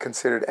you would be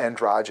considered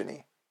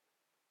androgyny.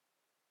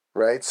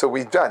 Right? So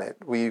we've done it.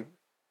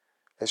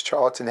 As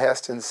Charlton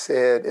Heston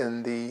said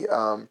in the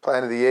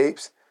Planet of the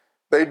Apes,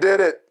 they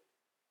did it.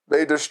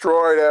 They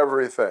destroyed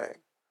everything.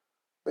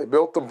 They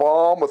built the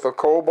bomb with a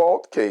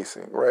cobalt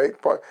casing, right?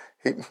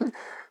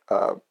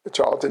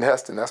 Charlton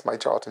Heston, that's my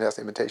Charlton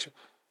Heston imitation.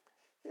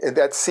 And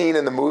that scene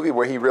in the movie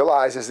where he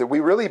realizes that we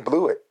really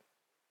blew it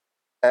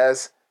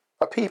as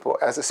a people,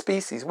 as a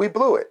species. We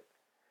blew it.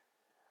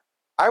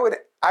 I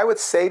would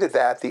say to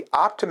that, the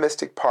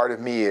optimistic part of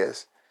me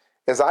is,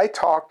 as I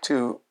talk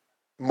to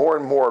more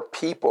and more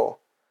people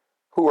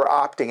who are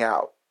opting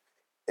out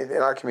in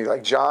our community,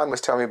 like John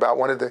was telling me about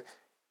one of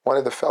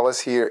the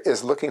fellas here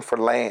is looking for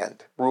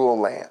land, rural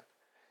land.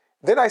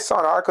 Then I saw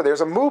an article,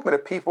 there's a movement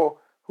of people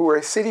who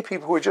are city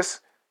people who are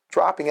just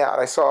dropping out.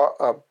 I saw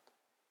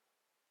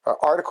an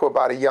article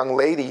about a young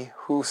lady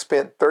who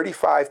spent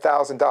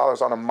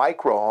 $35,000 on a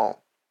micro home,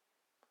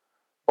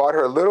 bought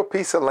her a little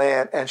piece of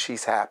land, and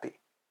she's happy.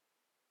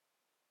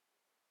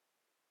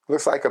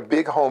 Looks like a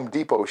big Home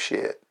Depot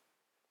shed.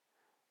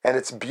 And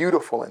it's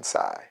beautiful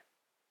inside.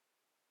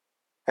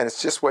 And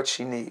it's just what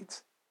she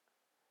needs.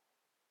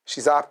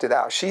 She's opted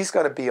out. She's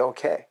going to be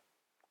okay.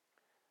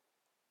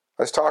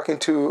 I was talking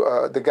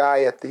to the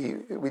guy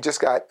we just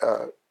got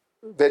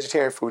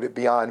vegetarian food at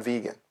Beyond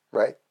Vegan,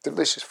 right?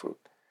 Delicious food.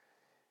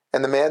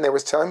 And the man there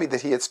was telling me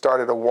that he had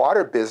started a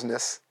water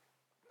business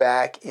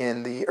back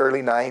in the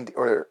early 90s,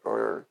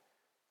 or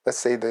let's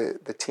say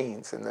the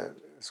teens. And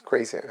it's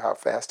crazy how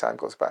fast time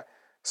goes by.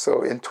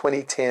 So in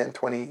 2010,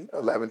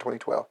 2011,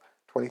 2012,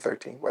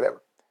 2013,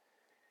 whatever.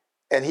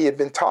 And he had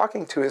been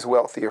talking to his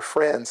wealthier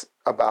friends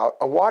about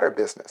a water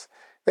business.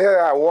 They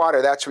got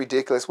water, that's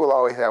ridiculous, we'll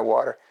always have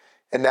water.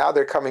 And now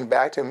they're coming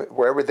back to him,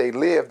 wherever they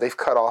live, they've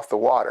cut off the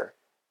water.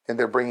 And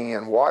they're bringing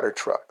in water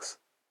trucks.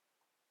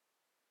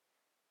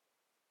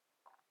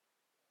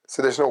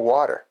 So there's no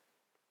water.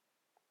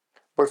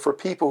 But for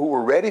people who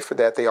were ready for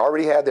that, they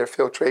already had their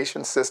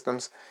filtration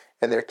systems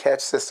and their catch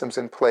systems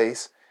in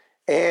place.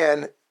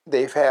 And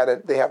they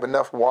have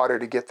enough water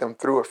to get them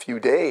through a few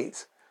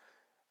days.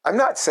 I'm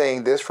not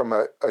saying this from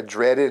a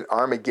dreaded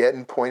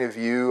Armageddon point of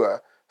view,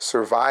 a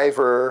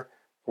survivor,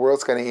 the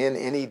world's going to end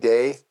any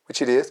day,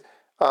 which it is.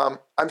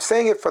 I'm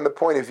saying it from the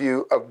point of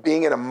view of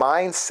being in a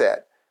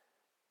mindset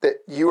that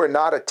you are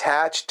not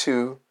attached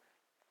to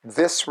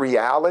this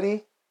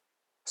reality,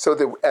 so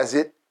that as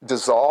it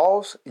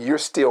dissolves, you're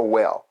still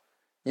well.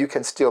 You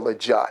can still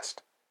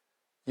adjust.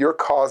 Your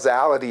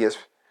causality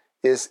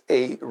is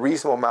a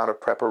reasonable amount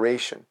of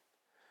preparation.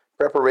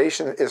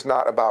 Preparation is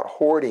not about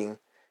hoarding,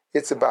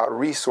 it's about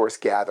resource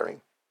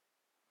gathering.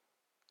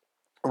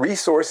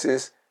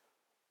 Resources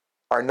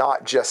are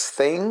not just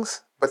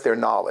things, but they're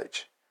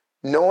knowledge.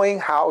 Knowing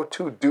how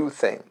to do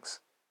things.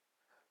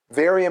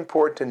 Very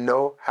important to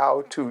know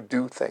how to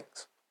do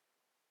things.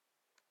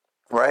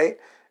 Right?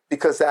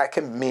 Because that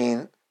can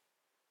mean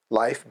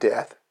life,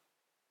 death,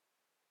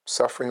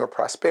 suffering, or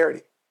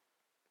prosperity.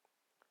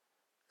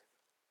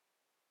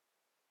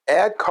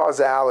 Add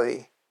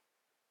causality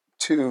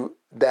to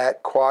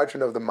that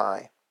quadrant of the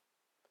mind.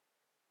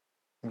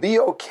 Be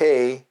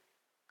okay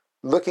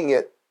looking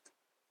at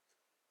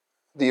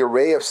the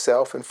array of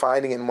self and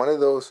finding in one of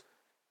those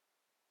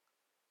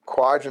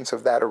quadrants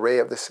of that array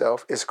of the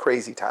self is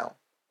crazy town.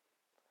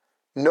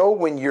 Know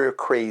when you're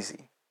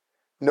crazy.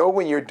 Know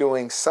when you're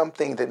doing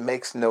something that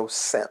makes no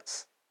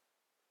sense.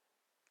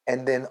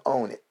 And then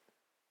own it.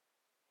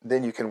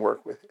 Then you can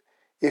work with it.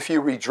 If you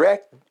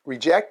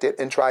reject it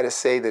and try to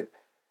say that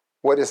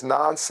what is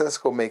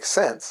nonsensical makes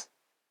sense,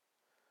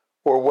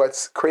 or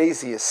what's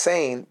crazy is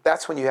sane,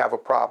 that's when you have a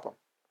problem.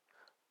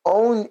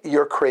 Own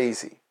your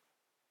crazy,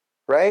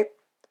 right?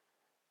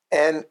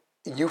 And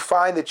you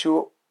find that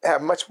you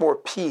have much more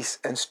peace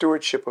and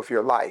stewardship of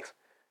your life.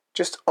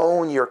 Just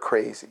own your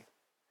crazy.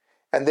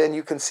 And then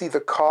you can see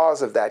the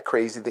cause of that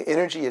crazy, the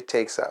energy it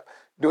takes up.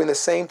 Doing the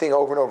same thing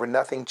over and over,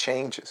 nothing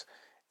changes.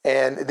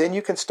 And then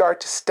you can start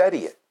to study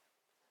it.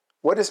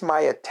 What is my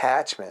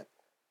attachment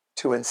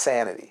to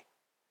insanity?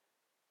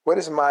 What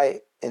is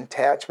my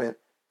attachment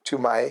to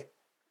my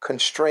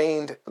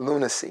constrained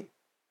lunacy?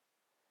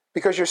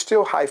 Because you're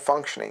still high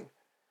functioning,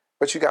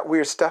 but you got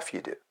weird stuff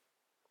you do,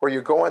 or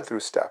you're going through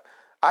stuff.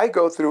 I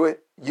go through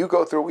it, you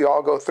go through it, we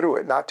all go through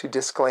it, not to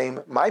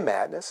disclaim my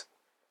madness.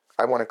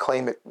 I want to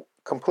claim it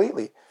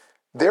completely.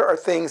 There are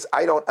things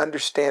I don't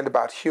understand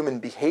about human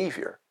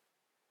behavior.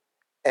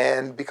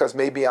 And because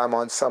maybe I'm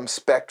on some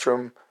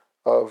spectrum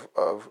of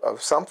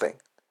something.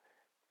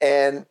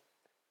 And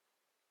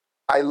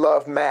I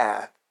love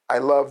math. I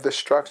love the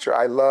structure.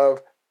 I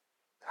love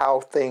how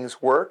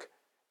things work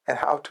and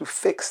how to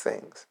fix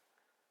things.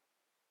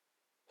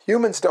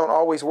 Humans don't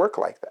always work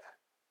like that.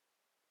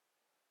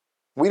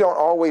 We don't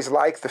always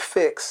like the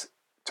fix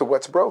to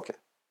what's broken.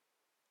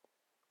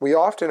 We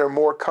often are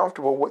more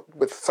comfortable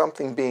with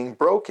something being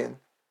broken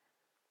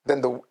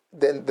than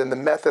the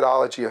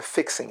methodology of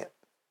fixing it.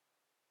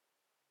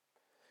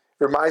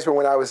 It reminds me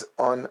when I was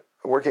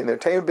working in the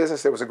entertainment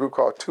business, there was a group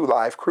called Two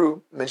Live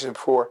Crew, mentioned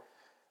before.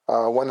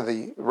 One of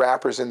the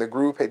rappers in the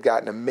group had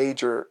gotten a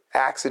major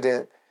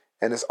accident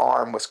and his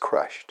arm was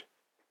crushed.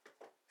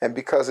 And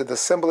because of the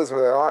symbolism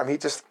of that arm, he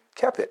just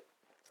kept it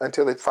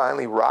until it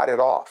finally rotted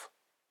off,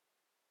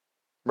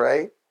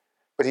 right?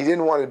 But he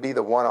didn't want to be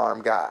the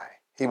one-arm guy.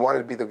 He wanted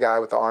to be the guy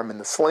with the arm in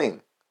the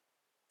sling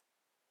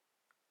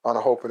on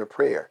a hope and a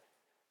prayer.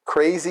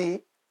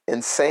 Crazy,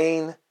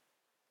 insane,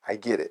 I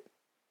get it.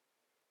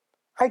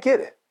 I get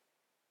it.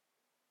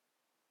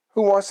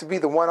 Who wants to be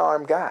the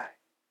one-armed guy?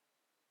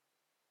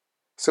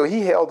 So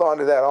he held on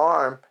to that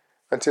arm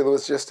until it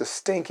was just a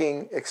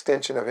stinking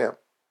extension of him,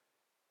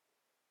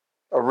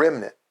 a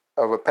remnant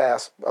of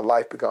a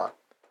life begone.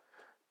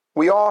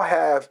 We all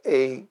have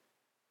a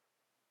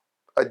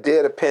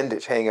dead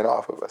appendage hanging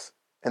off of us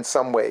in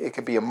some way. It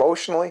could be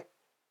emotionally,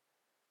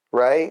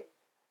 right?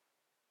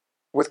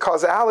 With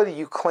causality,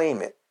 you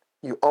claim it,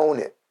 you own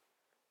it.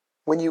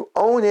 When you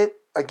own it,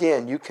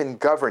 again, you can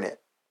govern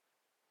it.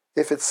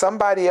 If it's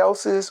somebody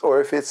else's,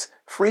 or if it's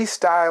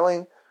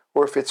freestyling,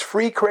 or if it's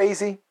free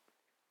crazy,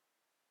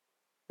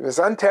 if it's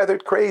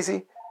untethered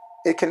crazy,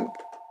 it can.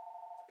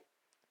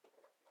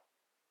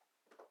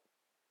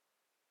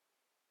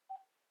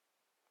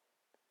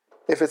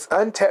 If it's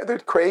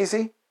untethered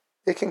crazy,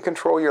 it can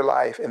control your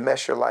life and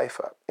mess your life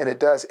up. And it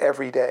does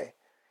every day.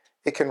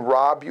 It can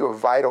rob you of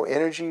vital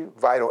energy,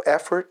 vital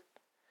effort.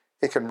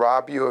 It can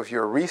rob you of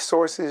your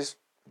resources,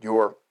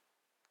 your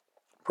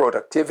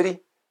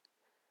productivity.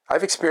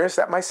 I've experienced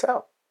that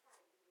myself.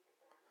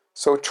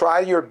 So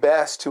try your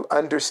best to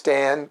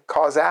understand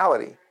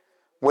causality.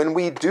 When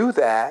we do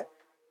that,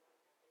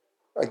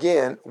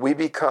 again, we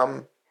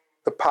become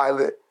the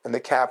pilot and the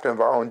captain of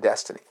our own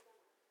destiny.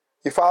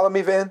 You follow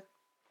me, Vin?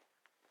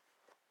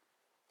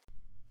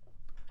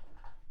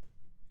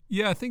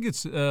 Yeah, I think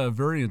it's a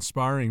very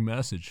inspiring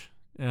message.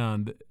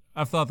 And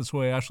I've thought this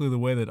way. Actually, the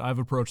way that I've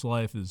approached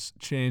life has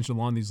changed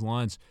along these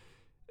lines.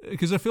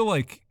 Because I feel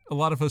like a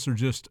lot of us are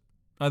just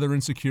either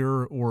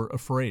insecure or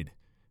afraid.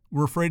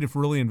 We're afraid of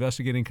really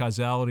investigating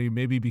causality,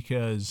 maybe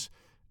because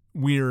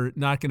we're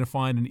not going to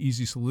find an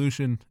easy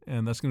solution,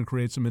 and that's going to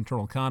create some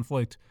internal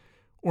conflict.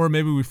 Or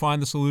maybe we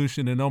find the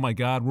solution and, oh my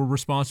God, we're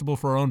responsible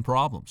for our own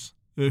problems.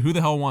 Who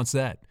the hell wants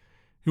that?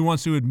 Who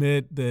wants to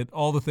admit that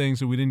all the things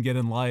that we didn't get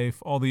in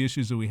life, all the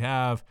issues that we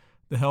have,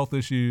 the health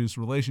issues,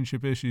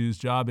 relationship issues,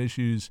 job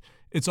issues,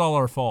 it's all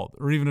our fault?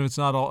 Or even if it's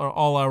not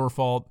all our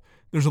fault,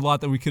 there's a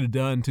lot that we could have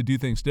done to do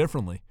things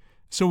differently.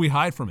 So we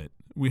hide from it.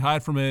 We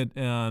hide from it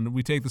and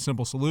we take the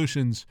simple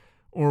solutions,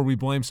 or we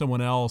blame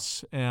someone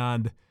else.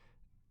 And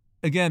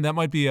again, that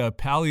might be a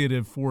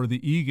palliative for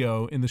the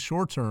ego in the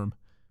short term,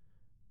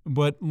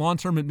 but long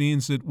term it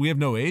means that we have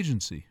no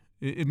agency.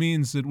 It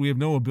means that we have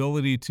no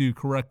ability to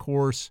correct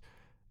course,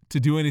 to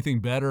do anything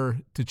better,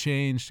 to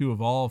change, to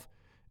evolve.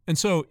 And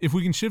so if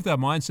we can shift that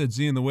mindset,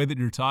 Z, in the way that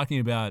you're talking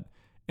about,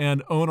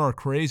 and own our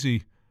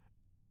crazy,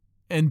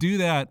 and do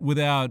that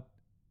without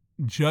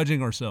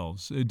judging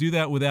ourselves, do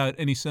that without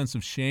any sense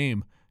of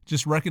shame,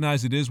 just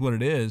recognize it is what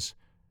it is,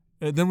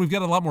 then we've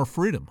got a lot more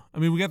freedom. I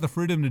mean, we got the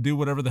freedom to do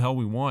whatever the hell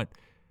we want.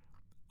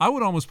 I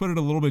would almost put it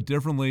a little bit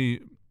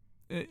differently,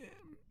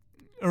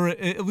 or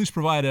at least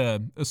provide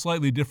a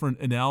slightly different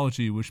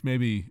analogy, which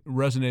maybe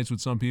resonates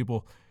with some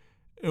people,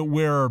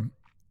 where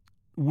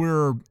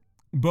we're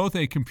both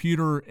a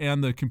computer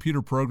and the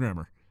computer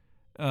programmer.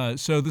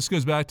 So this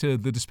goes back to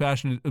the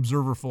dispassionate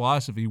observer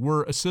philosophy.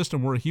 We're a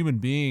system, we're a human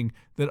being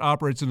that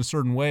operates in a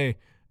certain way,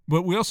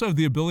 but we also have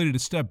the ability to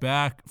step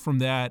back from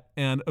that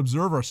and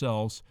observe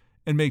ourselves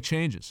and make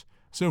changes.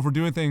 So if we're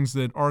doing things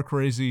that are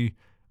crazy,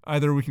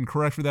 either we can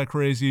correct for that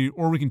crazy,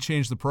 or we can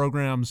change the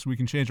programs, we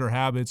can change our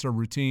habits, our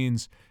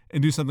routines,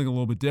 and do something a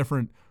little bit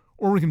different,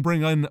 or we can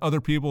bring in other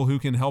people who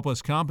can help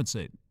us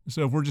compensate.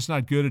 So if we're just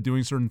not good at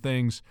doing certain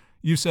things,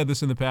 you've said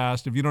this in the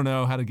past, if you don't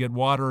know how to get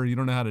water, you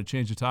don't know how to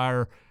change a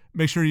tire,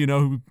 make sure you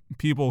know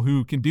people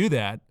who can do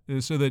that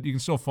so that you can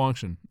still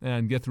function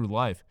and get through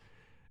life.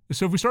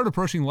 So if we start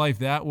approaching life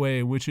that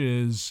way, which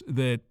is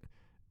that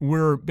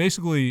we're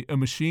basically a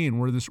machine,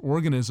 we're this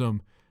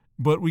organism,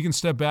 but we can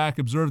step back,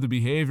 observe the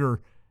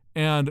behavior,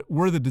 and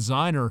we're the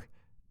designer,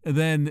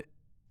 then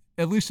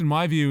at least in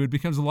my view, it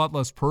becomes a lot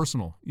less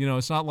personal.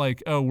 It's not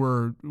like, oh,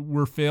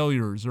 we're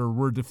failures or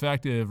we're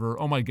defective or,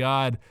 oh my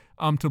God,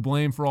 I'm to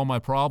blame for all my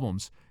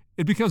problems.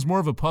 It becomes more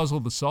of a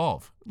puzzle to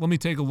solve. Let me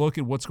take a look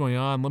at what's going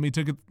on. Let me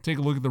take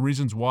a look at the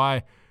reasons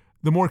why.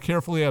 The more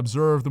carefully I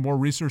observe, the more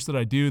research that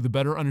I do, the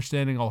better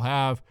understanding I'll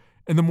have,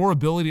 and the more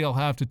ability I'll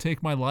have to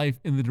take my life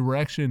in the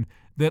direction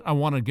that I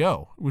want to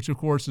go, which of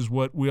course is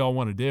what we all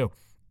want to do.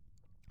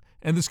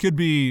 And this could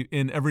be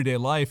in everyday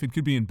life. It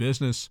could be in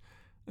business.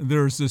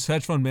 There's this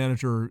hedge fund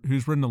manager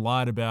who's written a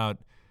lot about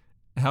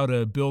how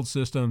to build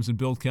systems and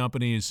build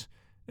companies.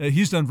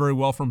 He's done very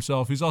well for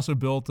himself. He's also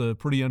built a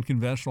pretty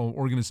unconventional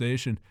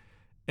organization.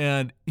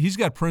 And he's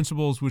got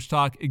principles which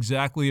talk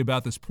exactly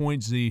about this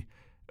point, Z,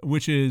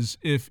 which is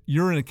if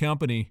you're in a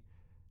company,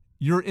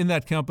 you're in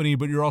that company,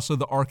 but you're also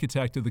the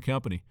architect of the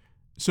company.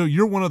 So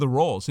you're one of the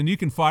roles, and you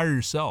can fire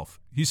yourself.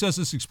 He says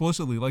this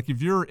explicitly, like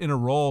if you're in a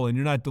role and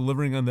you're not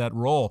delivering on that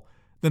role,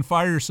 then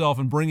fire yourself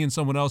and bring in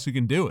someone else who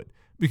can do it.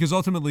 Because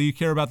ultimately you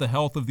care about the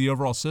health of the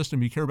overall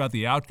system. You care about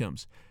the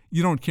outcomes.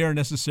 You don't care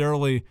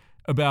necessarily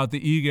about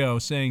the ego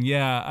saying,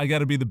 yeah, I got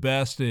to be the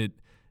best at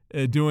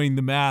doing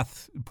the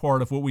math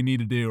part of what we need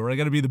to do, or I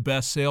got to be the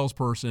best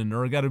salesperson,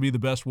 or I got to be the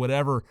best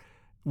whatever.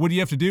 What you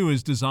have to do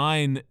is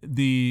design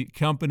the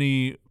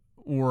company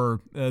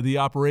or the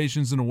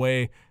operations in a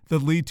way that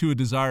lead to a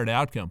desired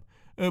outcome.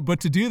 But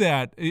to do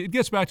that, it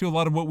gets back to a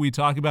lot of what we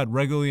talk about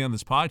regularly on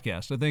this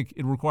podcast. I think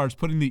it requires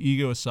putting the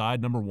ego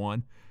aside, number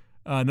one.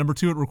 Number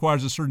two, it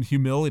requires a certain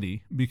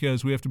humility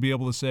because we have to be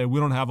able to say, we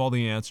don't have all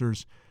the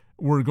answers.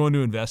 We're going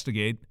to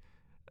investigate.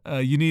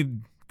 You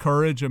need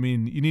courage. I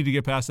mean, you need to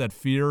get past that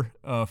fear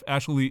of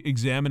actually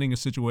examining a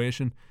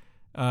situation.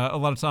 A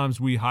lot of times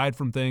we hide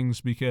from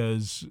things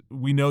because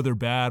we know they're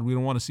bad. We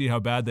don't want to see how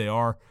bad they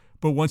are.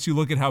 But once you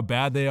look at how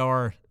bad they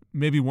are,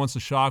 maybe once the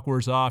shock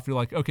wears off, you're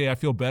like, okay, I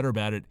feel better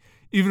about it.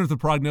 Even if the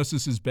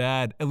prognosis is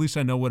bad, at least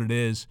I know what it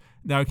is.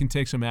 Now I can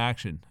take some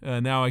action.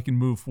 Now I can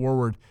move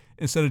forward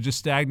instead of just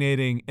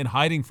stagnating and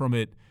hiding from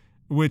it,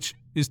 which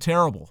is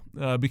terrible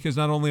because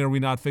not only are we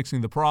not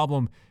fixing the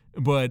problem,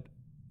 but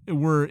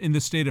we're in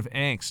this state of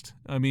angst.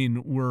 I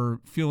mean, we're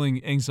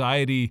feeling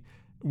anxiety,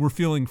 we're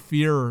feeling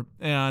fear,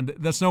 and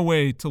that's no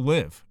way to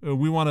live.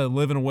 We want to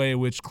live in a way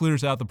which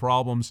clears out the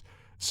problems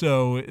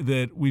so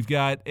that we've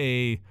got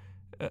a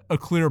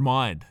clear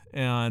mind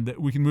and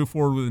we can move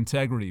forward with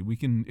integrity. We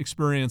can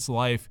experience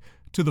life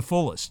to the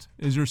fullest,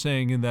 as you're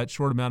saying, in that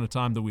short amount of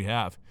time that we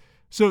have.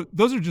 So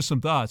those are just some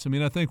thoughts. I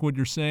mean, I think what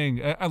you're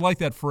saying, I like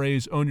that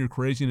phrase, own your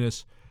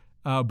craziness,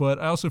 but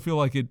I also feel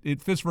like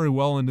it fits very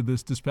well into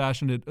this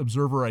dispassionate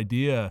observer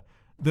idea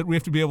that we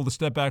have to be able to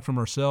step back from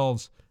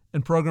ourselves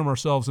and program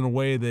ourselves in a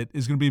way that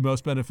is going to be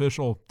most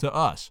beneficial to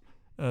us.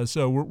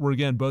 So we're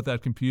again, both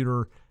that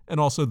computer and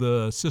also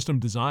the system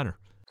designer.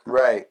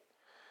 Right.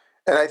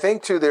 And I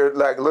think too, there are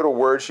like little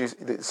words,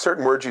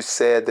 certain words you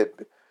said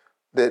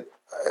that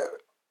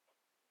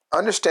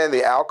understand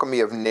the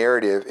alchemy of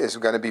narrative is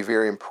going to be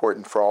very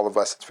important for all of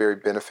us. It's very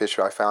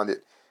beneficial. I found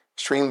it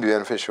extremely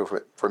beneficial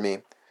for me.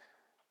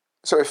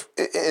 So if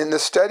in the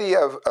study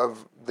of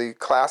the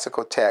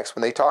classical text,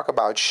 when they talk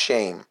about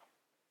shame,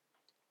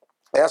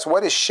 ask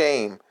what is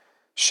shame?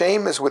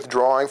 Shame is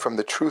withdrawing from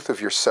the truth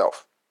of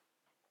yourself.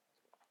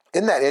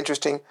 Isn't that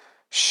interesting?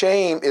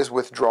 Shame is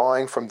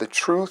withdrawing from the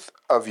truth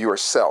of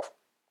yourself.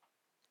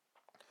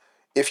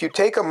 If you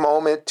take a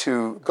moment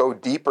to go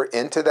deeper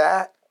into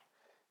that,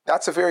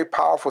 that's a very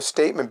powerful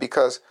statement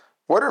because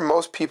what are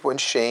most people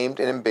shamed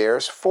and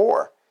embarrassed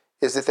for?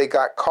 Is that they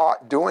got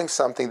caught doing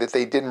something that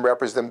they didn't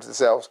represent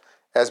themselves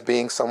as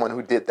being someone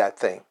who did that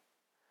thing.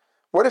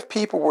 What if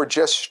people were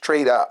just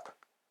straight up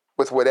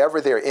with whatever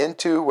they're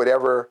into,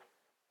 whatever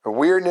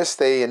weirdness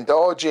they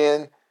indulge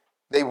in,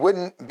 they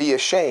wouldn't be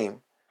ashamed.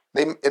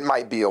 It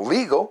might be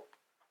illegal,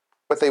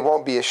 but they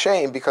won't be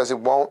ashamed because it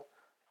won't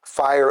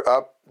fire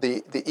up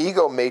the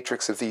ego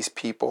matrix of these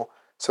people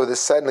so that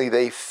suddenly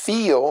they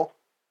feel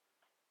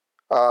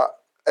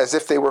as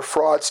if they were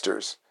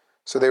fraudsters.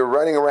 So they were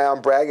running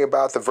around bragging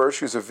about the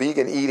virtues of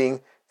vegan eating,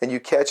 and you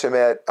catch them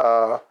at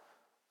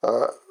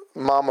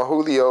Mama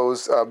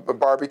Julio's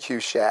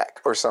barbecue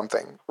shack or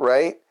something,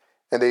 right?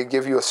 And they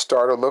give you a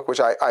startled look, which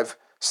I've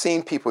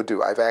seen people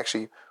do. I've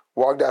actually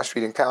walked down the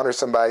street, encountered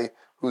somebody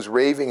who's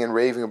raving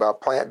about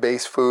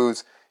plant-based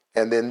foods,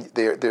 and then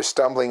they're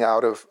stumbling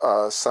out of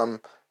some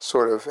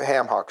sort of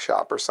ham hock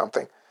shop or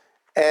something.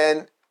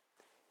 And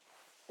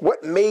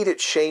what made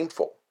it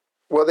shameful?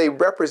 Well, they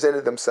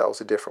represented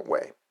themselves a different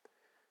way.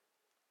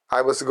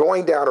 I was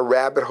going down a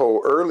rabbit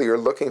hole earlier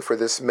looking for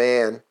this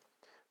man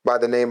by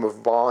the name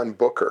of Vaughn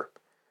Booker.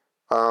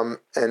 And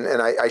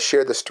I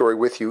shared the story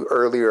with you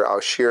earlier.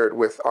 I'll share it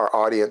with our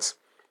audience.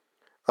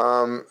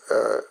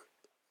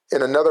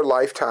 In another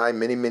lifetime,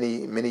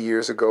 many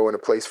years ago in a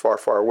place far,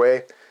 far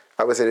away,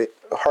 I was a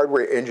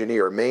hardware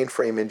engineer, a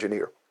mainframe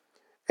engineer.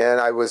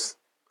 And I was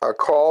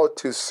called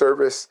to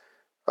service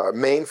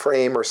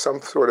mainframe or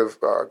some sort of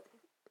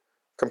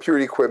computer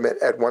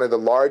equipment at one of the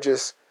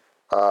largest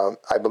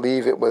I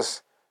believe it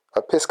was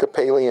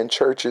Episcopalian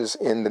churches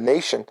in the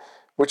nation,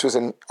 which was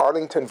in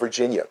Arlington,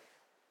 Virginia.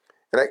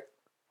 And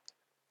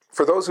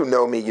for those who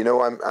know me, you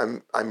know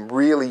I'm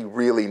really,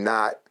 really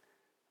not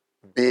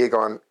big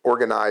on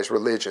organized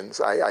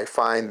religions. I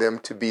find them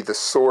to be the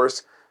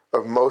source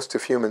of most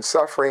of human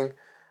suffering.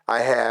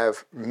 I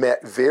have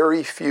met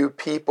very few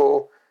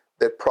people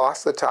that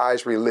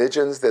proselytize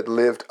religions that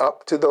lived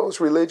up to those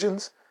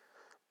religions.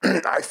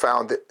 I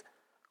found that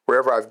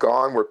wherever I've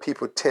gone, where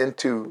people tend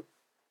to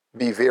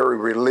be very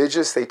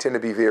religious, they tend to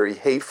be very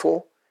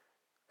hateful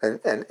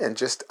and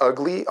just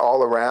ugly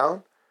all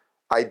around.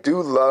 I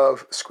do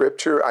love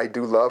scripture. I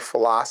do love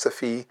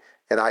philosophy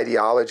and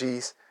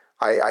ideologies.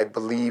 I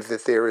believe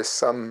that there is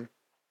some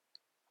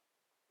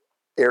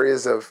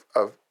areas of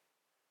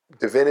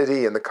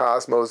divinity in the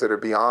cosmos that are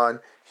beyond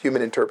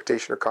human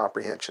interpretation or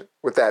comprehension.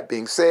 With that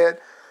being said,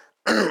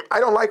 I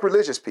don't like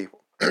religious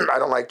people. I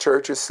don't like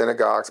churches,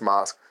 synagogues,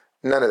 mosques,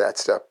 none of that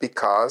stuff,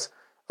 because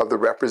of the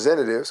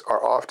representatives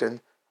are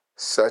often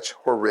such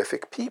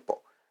horrific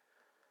people.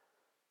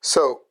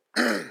 So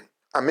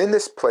I'm in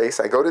this place,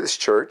 I go to this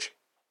church,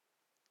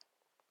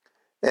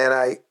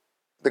 and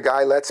the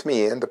guy lets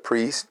me in, the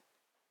priest,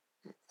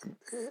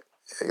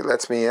 he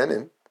lets me in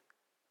and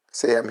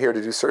say, I'm here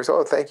to do service.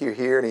 Oh, thank you,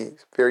 here. And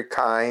he's very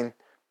kind,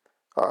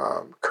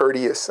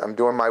 courteous. I'm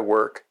doing my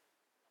work.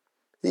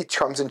 He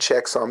comes and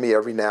checks on me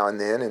every now and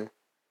then, and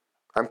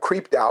I'm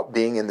creeped out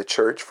being in the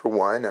church, for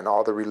one, and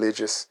all the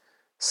religious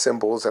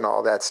symbols and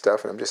all that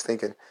stuff. And I'm just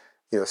thinking,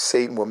 you know,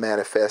 Satan will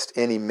manifest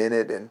any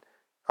minute and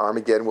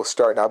Armageddon will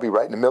start, and I'll be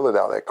right in the middle of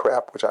all that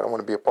crap, which I don't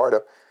want to be a part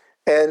of.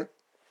 And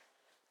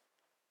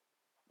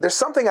there's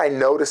something I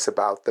notice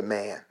about the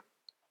man.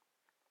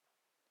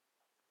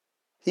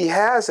 He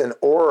has an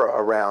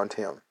aura around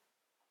him.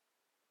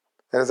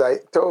 And as I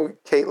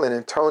told Caitlin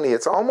and Tony,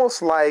 it's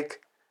almost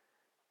like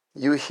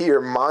you hear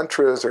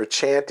mantras or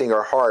chanting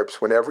or harps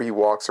whenever he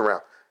walks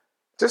around.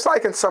 Just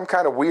like in some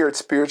kind of weird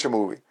spiritual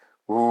movie.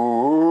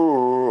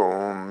 Ooh,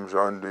 om,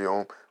 shanti,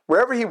 om.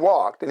 Wherever he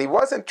walked, and he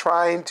wasn't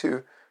trying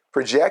to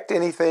project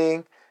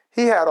anything.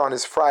 He had on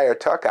his Friar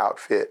Tuck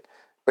outfit,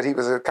 but he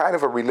was a kind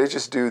of a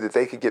religious dude that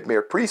they could get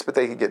married, priest, but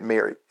they could get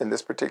married in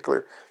this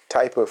particular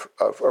type of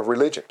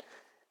religion.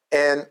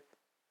 And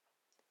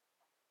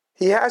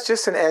he has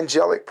just an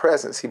angelic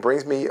presence. He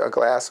brings me a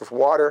glass of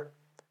water.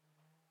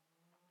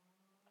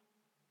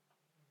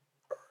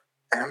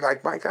 And I'm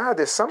like, my God,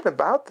 there's something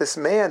about this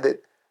man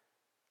that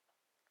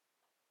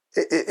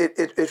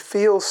it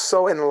feels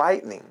so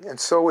enlightening and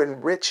so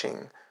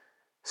enriching,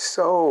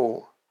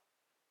 so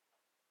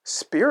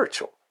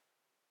spiritual.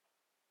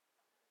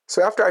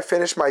 So after I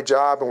finish my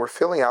job and we're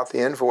filling out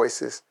the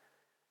invoices,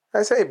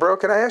 I say, hey, bro,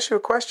 can I ask you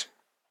a question?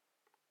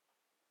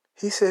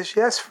 He says,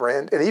 yes,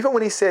 friend. And even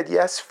when he said,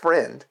 yes,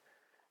 friend,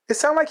 it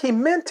sounded like he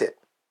meant it.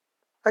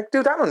 Like,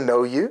 dude, I don't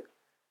know you.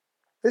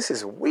 This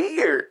is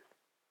weird.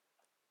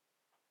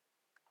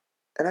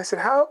 And I said,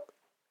 how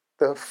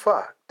the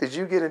fuck did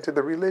you get into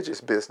the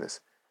religious business?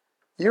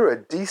 You're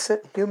a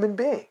decent human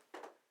being.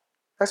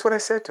 That's what I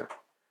said to him.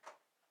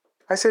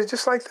 I said,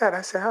 just like that.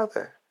 I said, how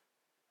the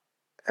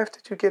F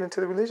did you get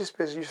into the religious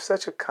business? You're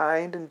such a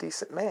kind and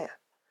decent man.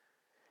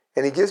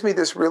 And he gives me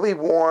this really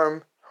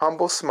warm,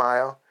 humble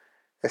smile.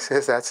 And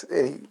says,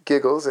 and he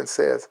giggles and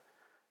says,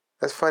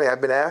 that's funny. I've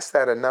been asked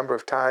that a number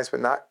of times, but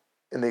not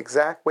in the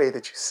exact way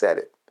that you said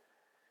it.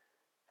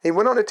 He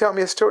went on to tell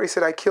me a story. He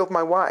said, I killed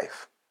my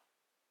wife.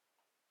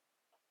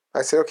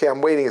 I said, okay,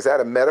 I'm waiting. Is that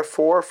a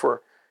metaphor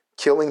for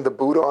killing the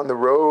Buddha on the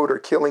road or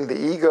killing the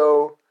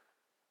ego?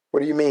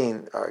 What do you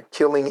mean?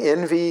 Killing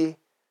envy?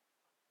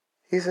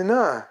 He said,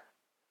 nah,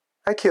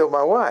 I killed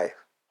my wife.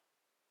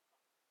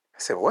 I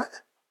said,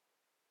 what?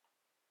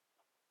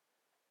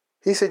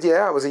 He said,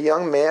 yeah, I was a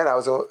young man. I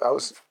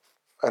was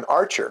an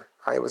archer.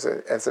 I was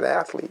as an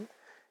athlete.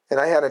 And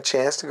I had a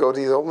chance to go to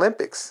the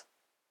Olympics.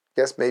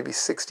 I guess maybe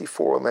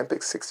 64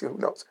 Olympics, 60, who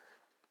knows?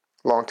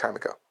 A long time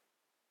ago.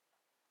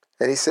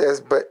 And he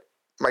says, but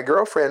my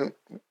girlfriend,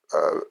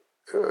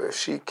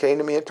 she came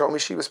to me and told me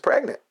she was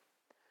pregnant.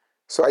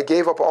 So I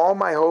gave up all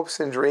my hopes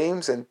and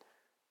dreams and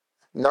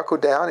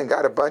knuckled down and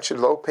got a bunch of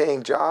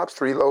low-paying jobs,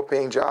 3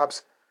 low-paying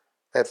jobs.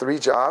 I had 3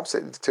 jobs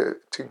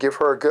to give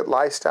her a good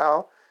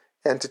lifestyle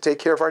and to take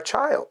care of our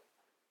child.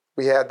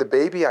 We had the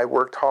baby. I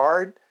worked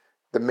hard.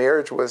 The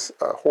marriage was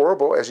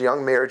horrible, as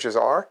young marriages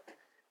are.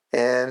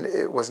 And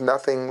it was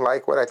nothing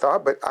like what I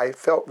thought, but I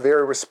felt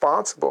very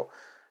responsible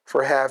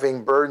for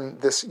having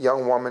burdened this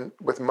young woman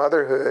with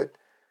motherhood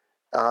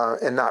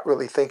and not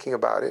really thinking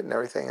about it and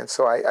everything. And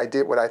so I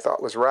did what I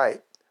thought was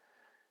right.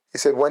 He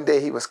said one day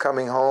he was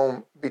coming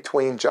home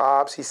between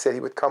jobs. He said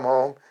he would come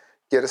home,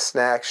 get a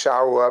snack,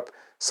 shower up,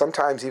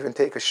 sometimes even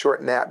take a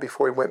short nap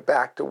before he went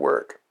back to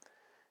work.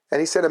 And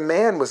he said a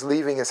man was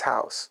leaving his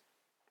house.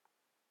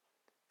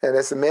 And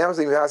as the man was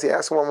leaving the house, he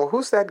asked the woman, well,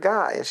 who's that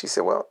guy? And she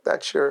said, well,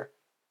 that's your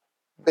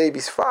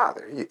baby's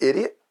father, you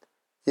idiot.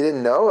 You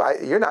didn't know?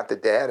 You're not the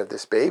dad of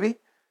this baby,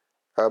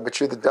 but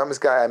you're the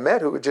dumbest guy I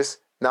met who would just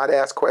not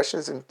ask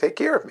questions and take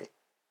care of me.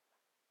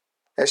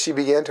 As she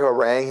began to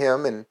harangue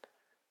him and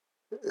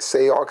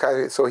say all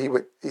kinds of, so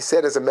he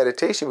said as a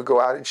meditation, he would go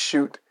out and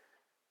shoot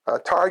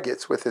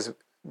targets with his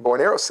bow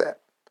and arrow set.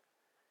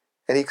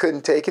 And he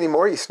couldn't take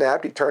anymore. He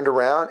snapped, he turned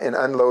around and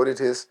unloaded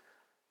his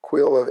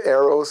quill of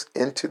arrows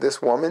into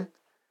this woman,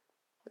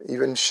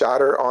 even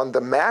shot her on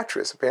the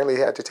mattress. Apparently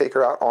he had to take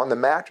her out on the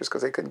mattress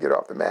because they couldn't get her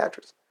off the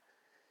mattress.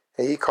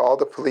 And he called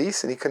the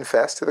police and he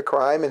confessed to the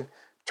crime and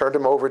turned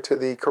him over to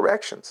the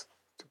corrections,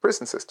 the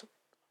prison system.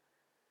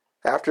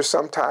 After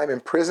some time in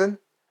prison,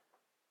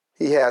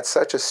 he had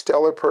such a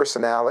stellar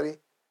personality,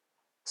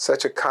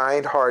 such a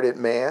kind-hearted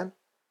man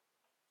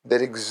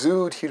that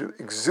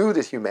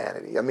exuded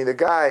humanity. I mean, the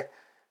guy,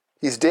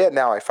 he's dead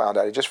now, I found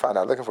out. I just found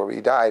out looking for him.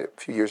 He died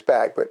a few years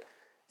back. But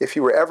if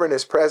you were ever in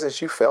his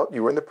presence, you felt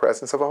you were in the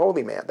presence of a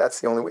holy man.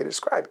 That's the only way to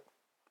describe it.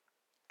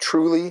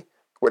 Truly,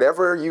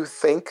 whatever you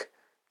think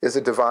is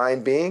a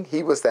divine being,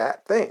 he was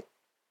that thing.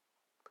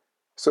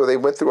 So they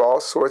went through all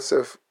sorts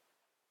of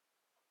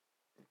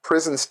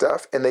prison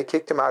stuff, and they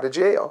kicked him out of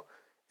jail.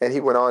 And he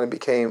went on and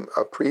became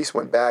a priest,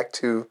 went back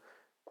to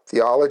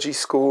theology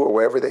school or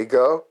wherever they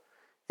go,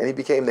 and he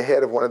became the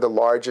head of one of the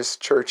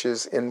largest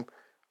churches in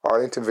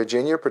Arlington,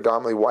 Virginia,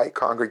 predominantly white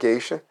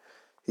congregation.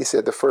 He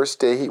said the first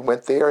day he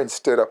went there and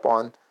stood up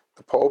on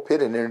the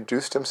pulpit and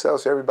introduced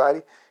himself to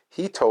everybody,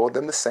 he told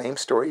them the same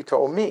story he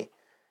told me.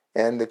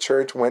 And the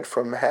church went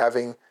from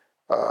having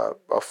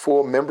a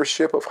full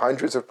membership of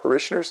hundreds of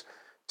parishioners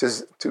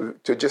to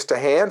just a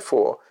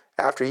handful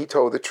after he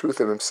told the truth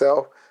of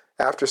himself.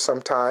 After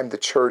some time, the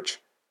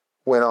church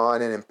went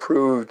on and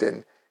improved,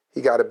 and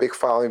he got a big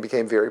following,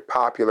 became very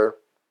popular.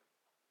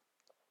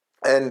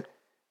 And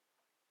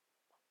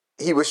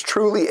he was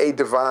truly a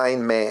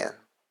divine man.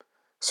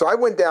 So I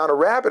went down a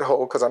rabbit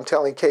hole because I'm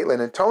telling Caitlin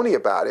and Tony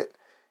about it,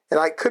 and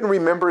I couldn't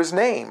remember his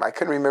name.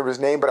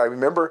 But I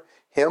remember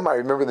him. I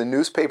remember the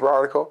newspaper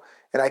article,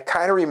 and I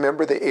kind of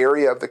remember the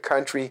area of the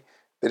country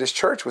that his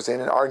church was in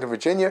Arlington,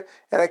 Virginia,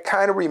 and I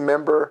kind of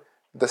remember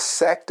the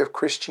sect of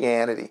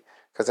Christianity,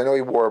 because I know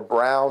he wore a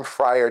brown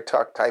friar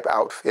tuck type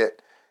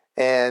outfit,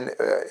 and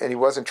he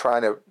wasn't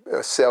trying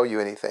to sell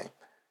you anything.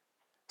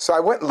 So I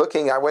went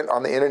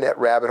on the internet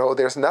rabbit hole.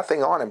 There's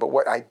nothing on him, but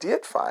what I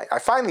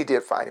finally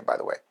did find him, by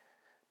the way,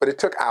 but it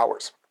took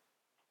hours.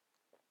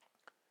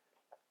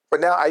 But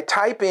now I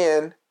type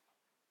in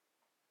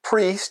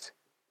priest,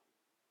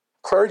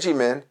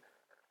 clergyman,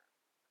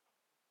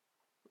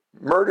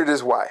 murdered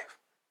his wife,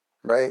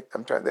 right?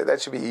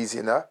 That should be easy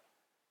enough.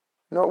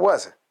 No, it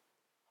wasn't.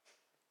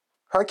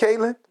 Huh,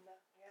 Caitlin?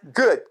 Yeah.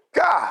 Good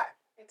God.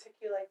 It took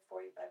you like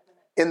 45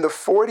 minutes. In the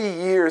 40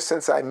 years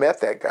since I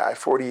met that guy,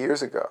 40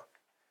 years ago,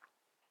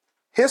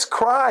 his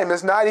crime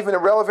is not even a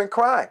relevant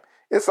crime.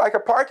 It's like a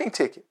parking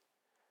ticket.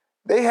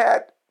 They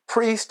had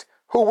priests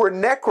who were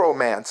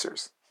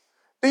necromancers.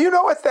 Do you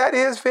know what that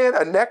is, Vin?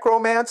 A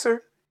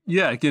necromancer?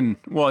 Yeah, I can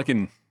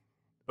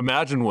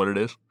imagine what it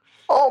is.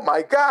 Oh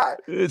my God.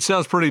 It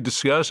sounds pretty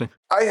disgusting.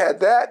 I had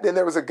that. Then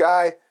there was a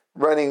guy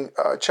running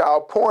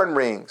child porn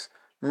rings,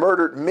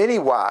 murdered many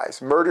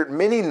wives, murdered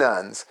many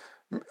nuns.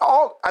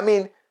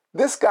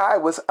 This guy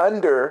was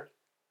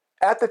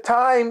at the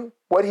time,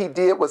 what he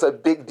did was a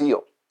big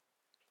deal.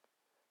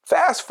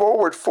 Fast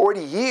forward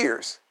 40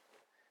 years,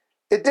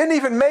 it didn't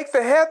even make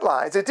the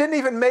headlines. It didn't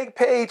even make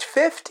page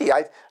 50.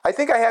 I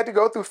think I had to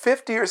go through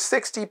 50 or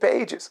 60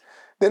 pages.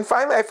 Then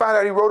finally I found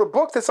out he wrote a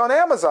book that's on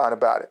Amazon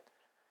about it.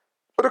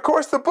 But of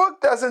course the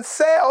book doesn't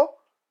sell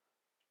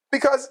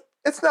because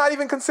it's not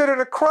even considered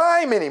a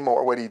crime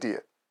anymore, what he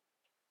did,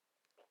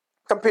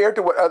 compared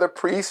to what other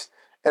priests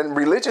and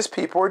religious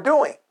people are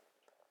doing.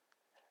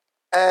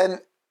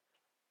 And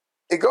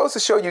it goes to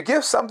show you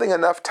give something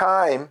enough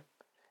time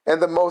and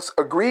the most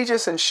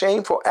egregious and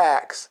shameful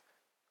acts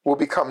will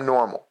become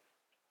normal.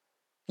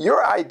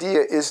 Your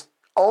idea is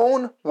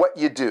own what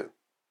you do.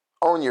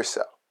 Own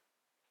yourself.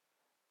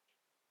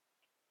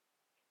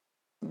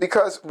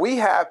 Because we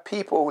have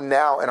people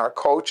now in our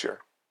culture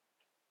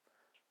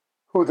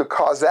who the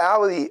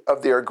causality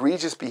of their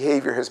egregious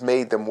behavior has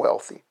made them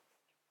wealthy,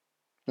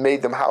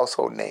 made them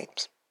household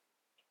names.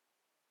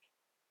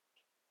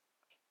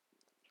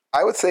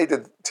 I would say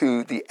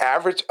to the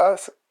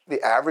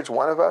average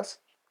one of us,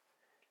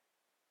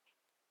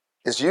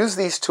 is use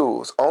these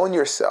tools, own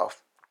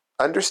yourself,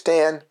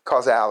 understand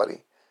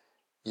causality.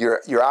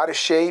 You're out of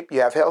shape,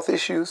 you have health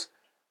issues.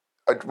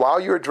 While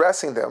you're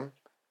addressing them,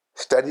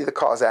 study the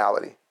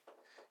causality.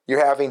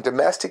 You're having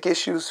domestic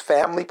issues,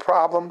 family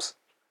problems.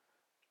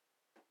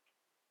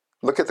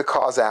 Look at the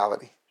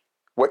causality.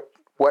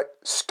 What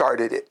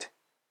started it,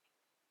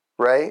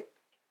 right?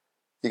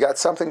 You got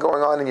something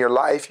going on in your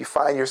life, you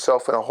find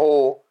yourself in a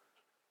hole.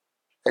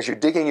 As you're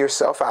digging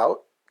yourself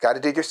out, got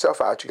to dig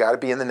yourself out, you got to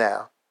be in the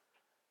now.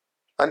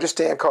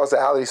 Understand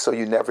causality so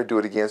you never do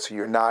it again, so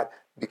you're not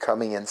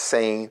becoming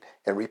insane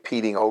and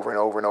repeating over and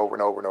over and over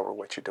and over and over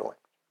what you're doing.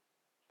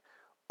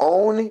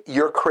 Own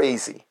your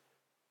crazy.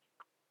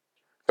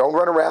 Don't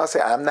run around and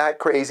say, I'm not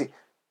crazy.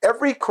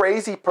 Every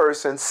crazy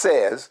person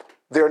says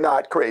they're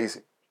not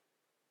crazy.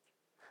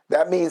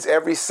 That means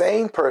every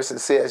sane person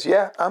says,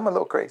 yeah, I'm a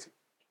little crazy.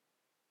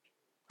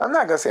 I'm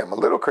not going to say I'm a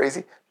little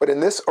crazy, but in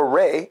this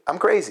array, I'm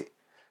crazy.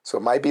 So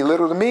it might be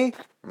little to me,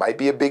 might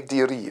be a big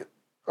deal to you.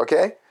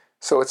 Okay?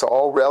 So it's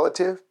all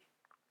relative.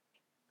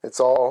 It's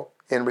all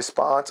in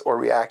response or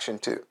reaction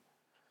to.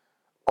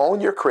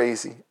 Own your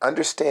crazy,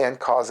 understand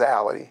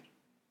causality,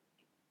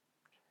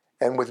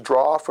 and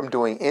withdraw from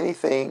doing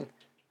anything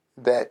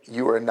that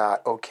you are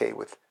not okay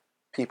with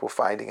people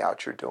finding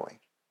out you're doing.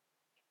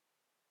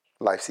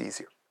 Life's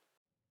easier.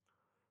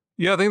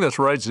 Yeah, I think that's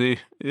right, Z.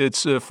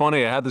 It's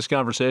funny. I had this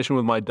conversation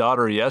with my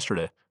daughter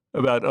yesterday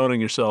about owning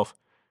yourself.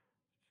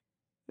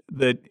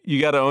 That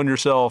you got to own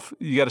yourself.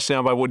 You got to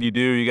stand by what you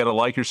do. You got to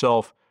like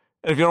yourself.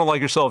 And if you don't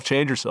like yourself,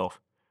 change yourself.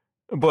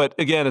 But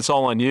again, it's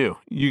all on you.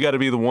 You got to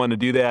be the one to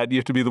do that. You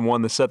have to be the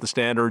one to set the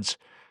standards.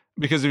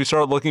 Because if you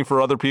start looking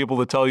for other people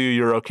to tell you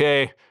you're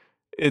okay,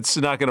 it's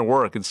not going to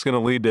work. It's going to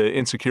lead to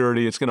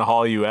insecurity. It's going to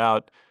haul you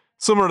out.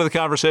 Similar to the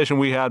conversation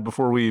we had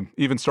before we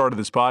even started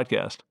this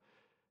podcast.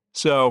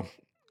 So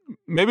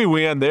maybe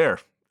we end there.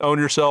 Own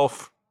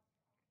yourself,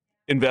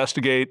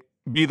 investigate,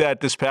 be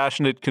that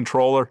dispassionate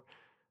controller.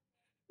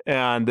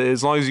 And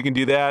as long as you can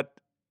do that,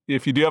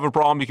 if you do have a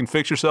problem, you can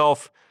fix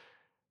yourself.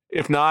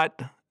 If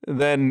not,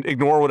 then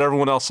ignore what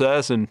everyone else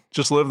says and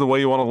just live the way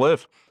you want to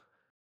live.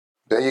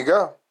 There you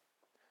go.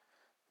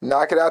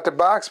 Knock it out the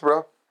box,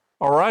 bro.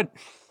 All right.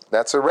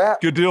 That's a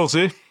wrap. Good deal,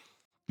 Z.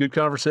 Good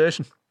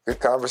conversation. Good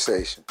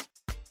conversation.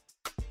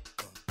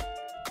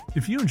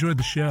 If you enjoyed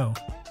the show,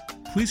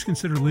 please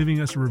consider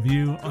leaving us a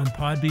review on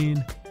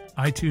Podbean,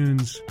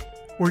 iTunes,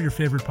 or your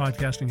favorite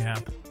podcasting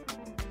app.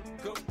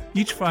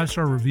 Each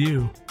 5-star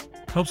review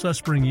helps us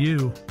bring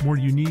you more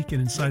unique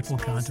and insightful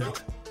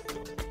content.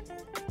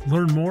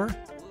 Learn more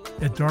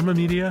at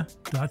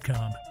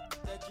dharmamedia.com.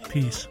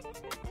 Peace.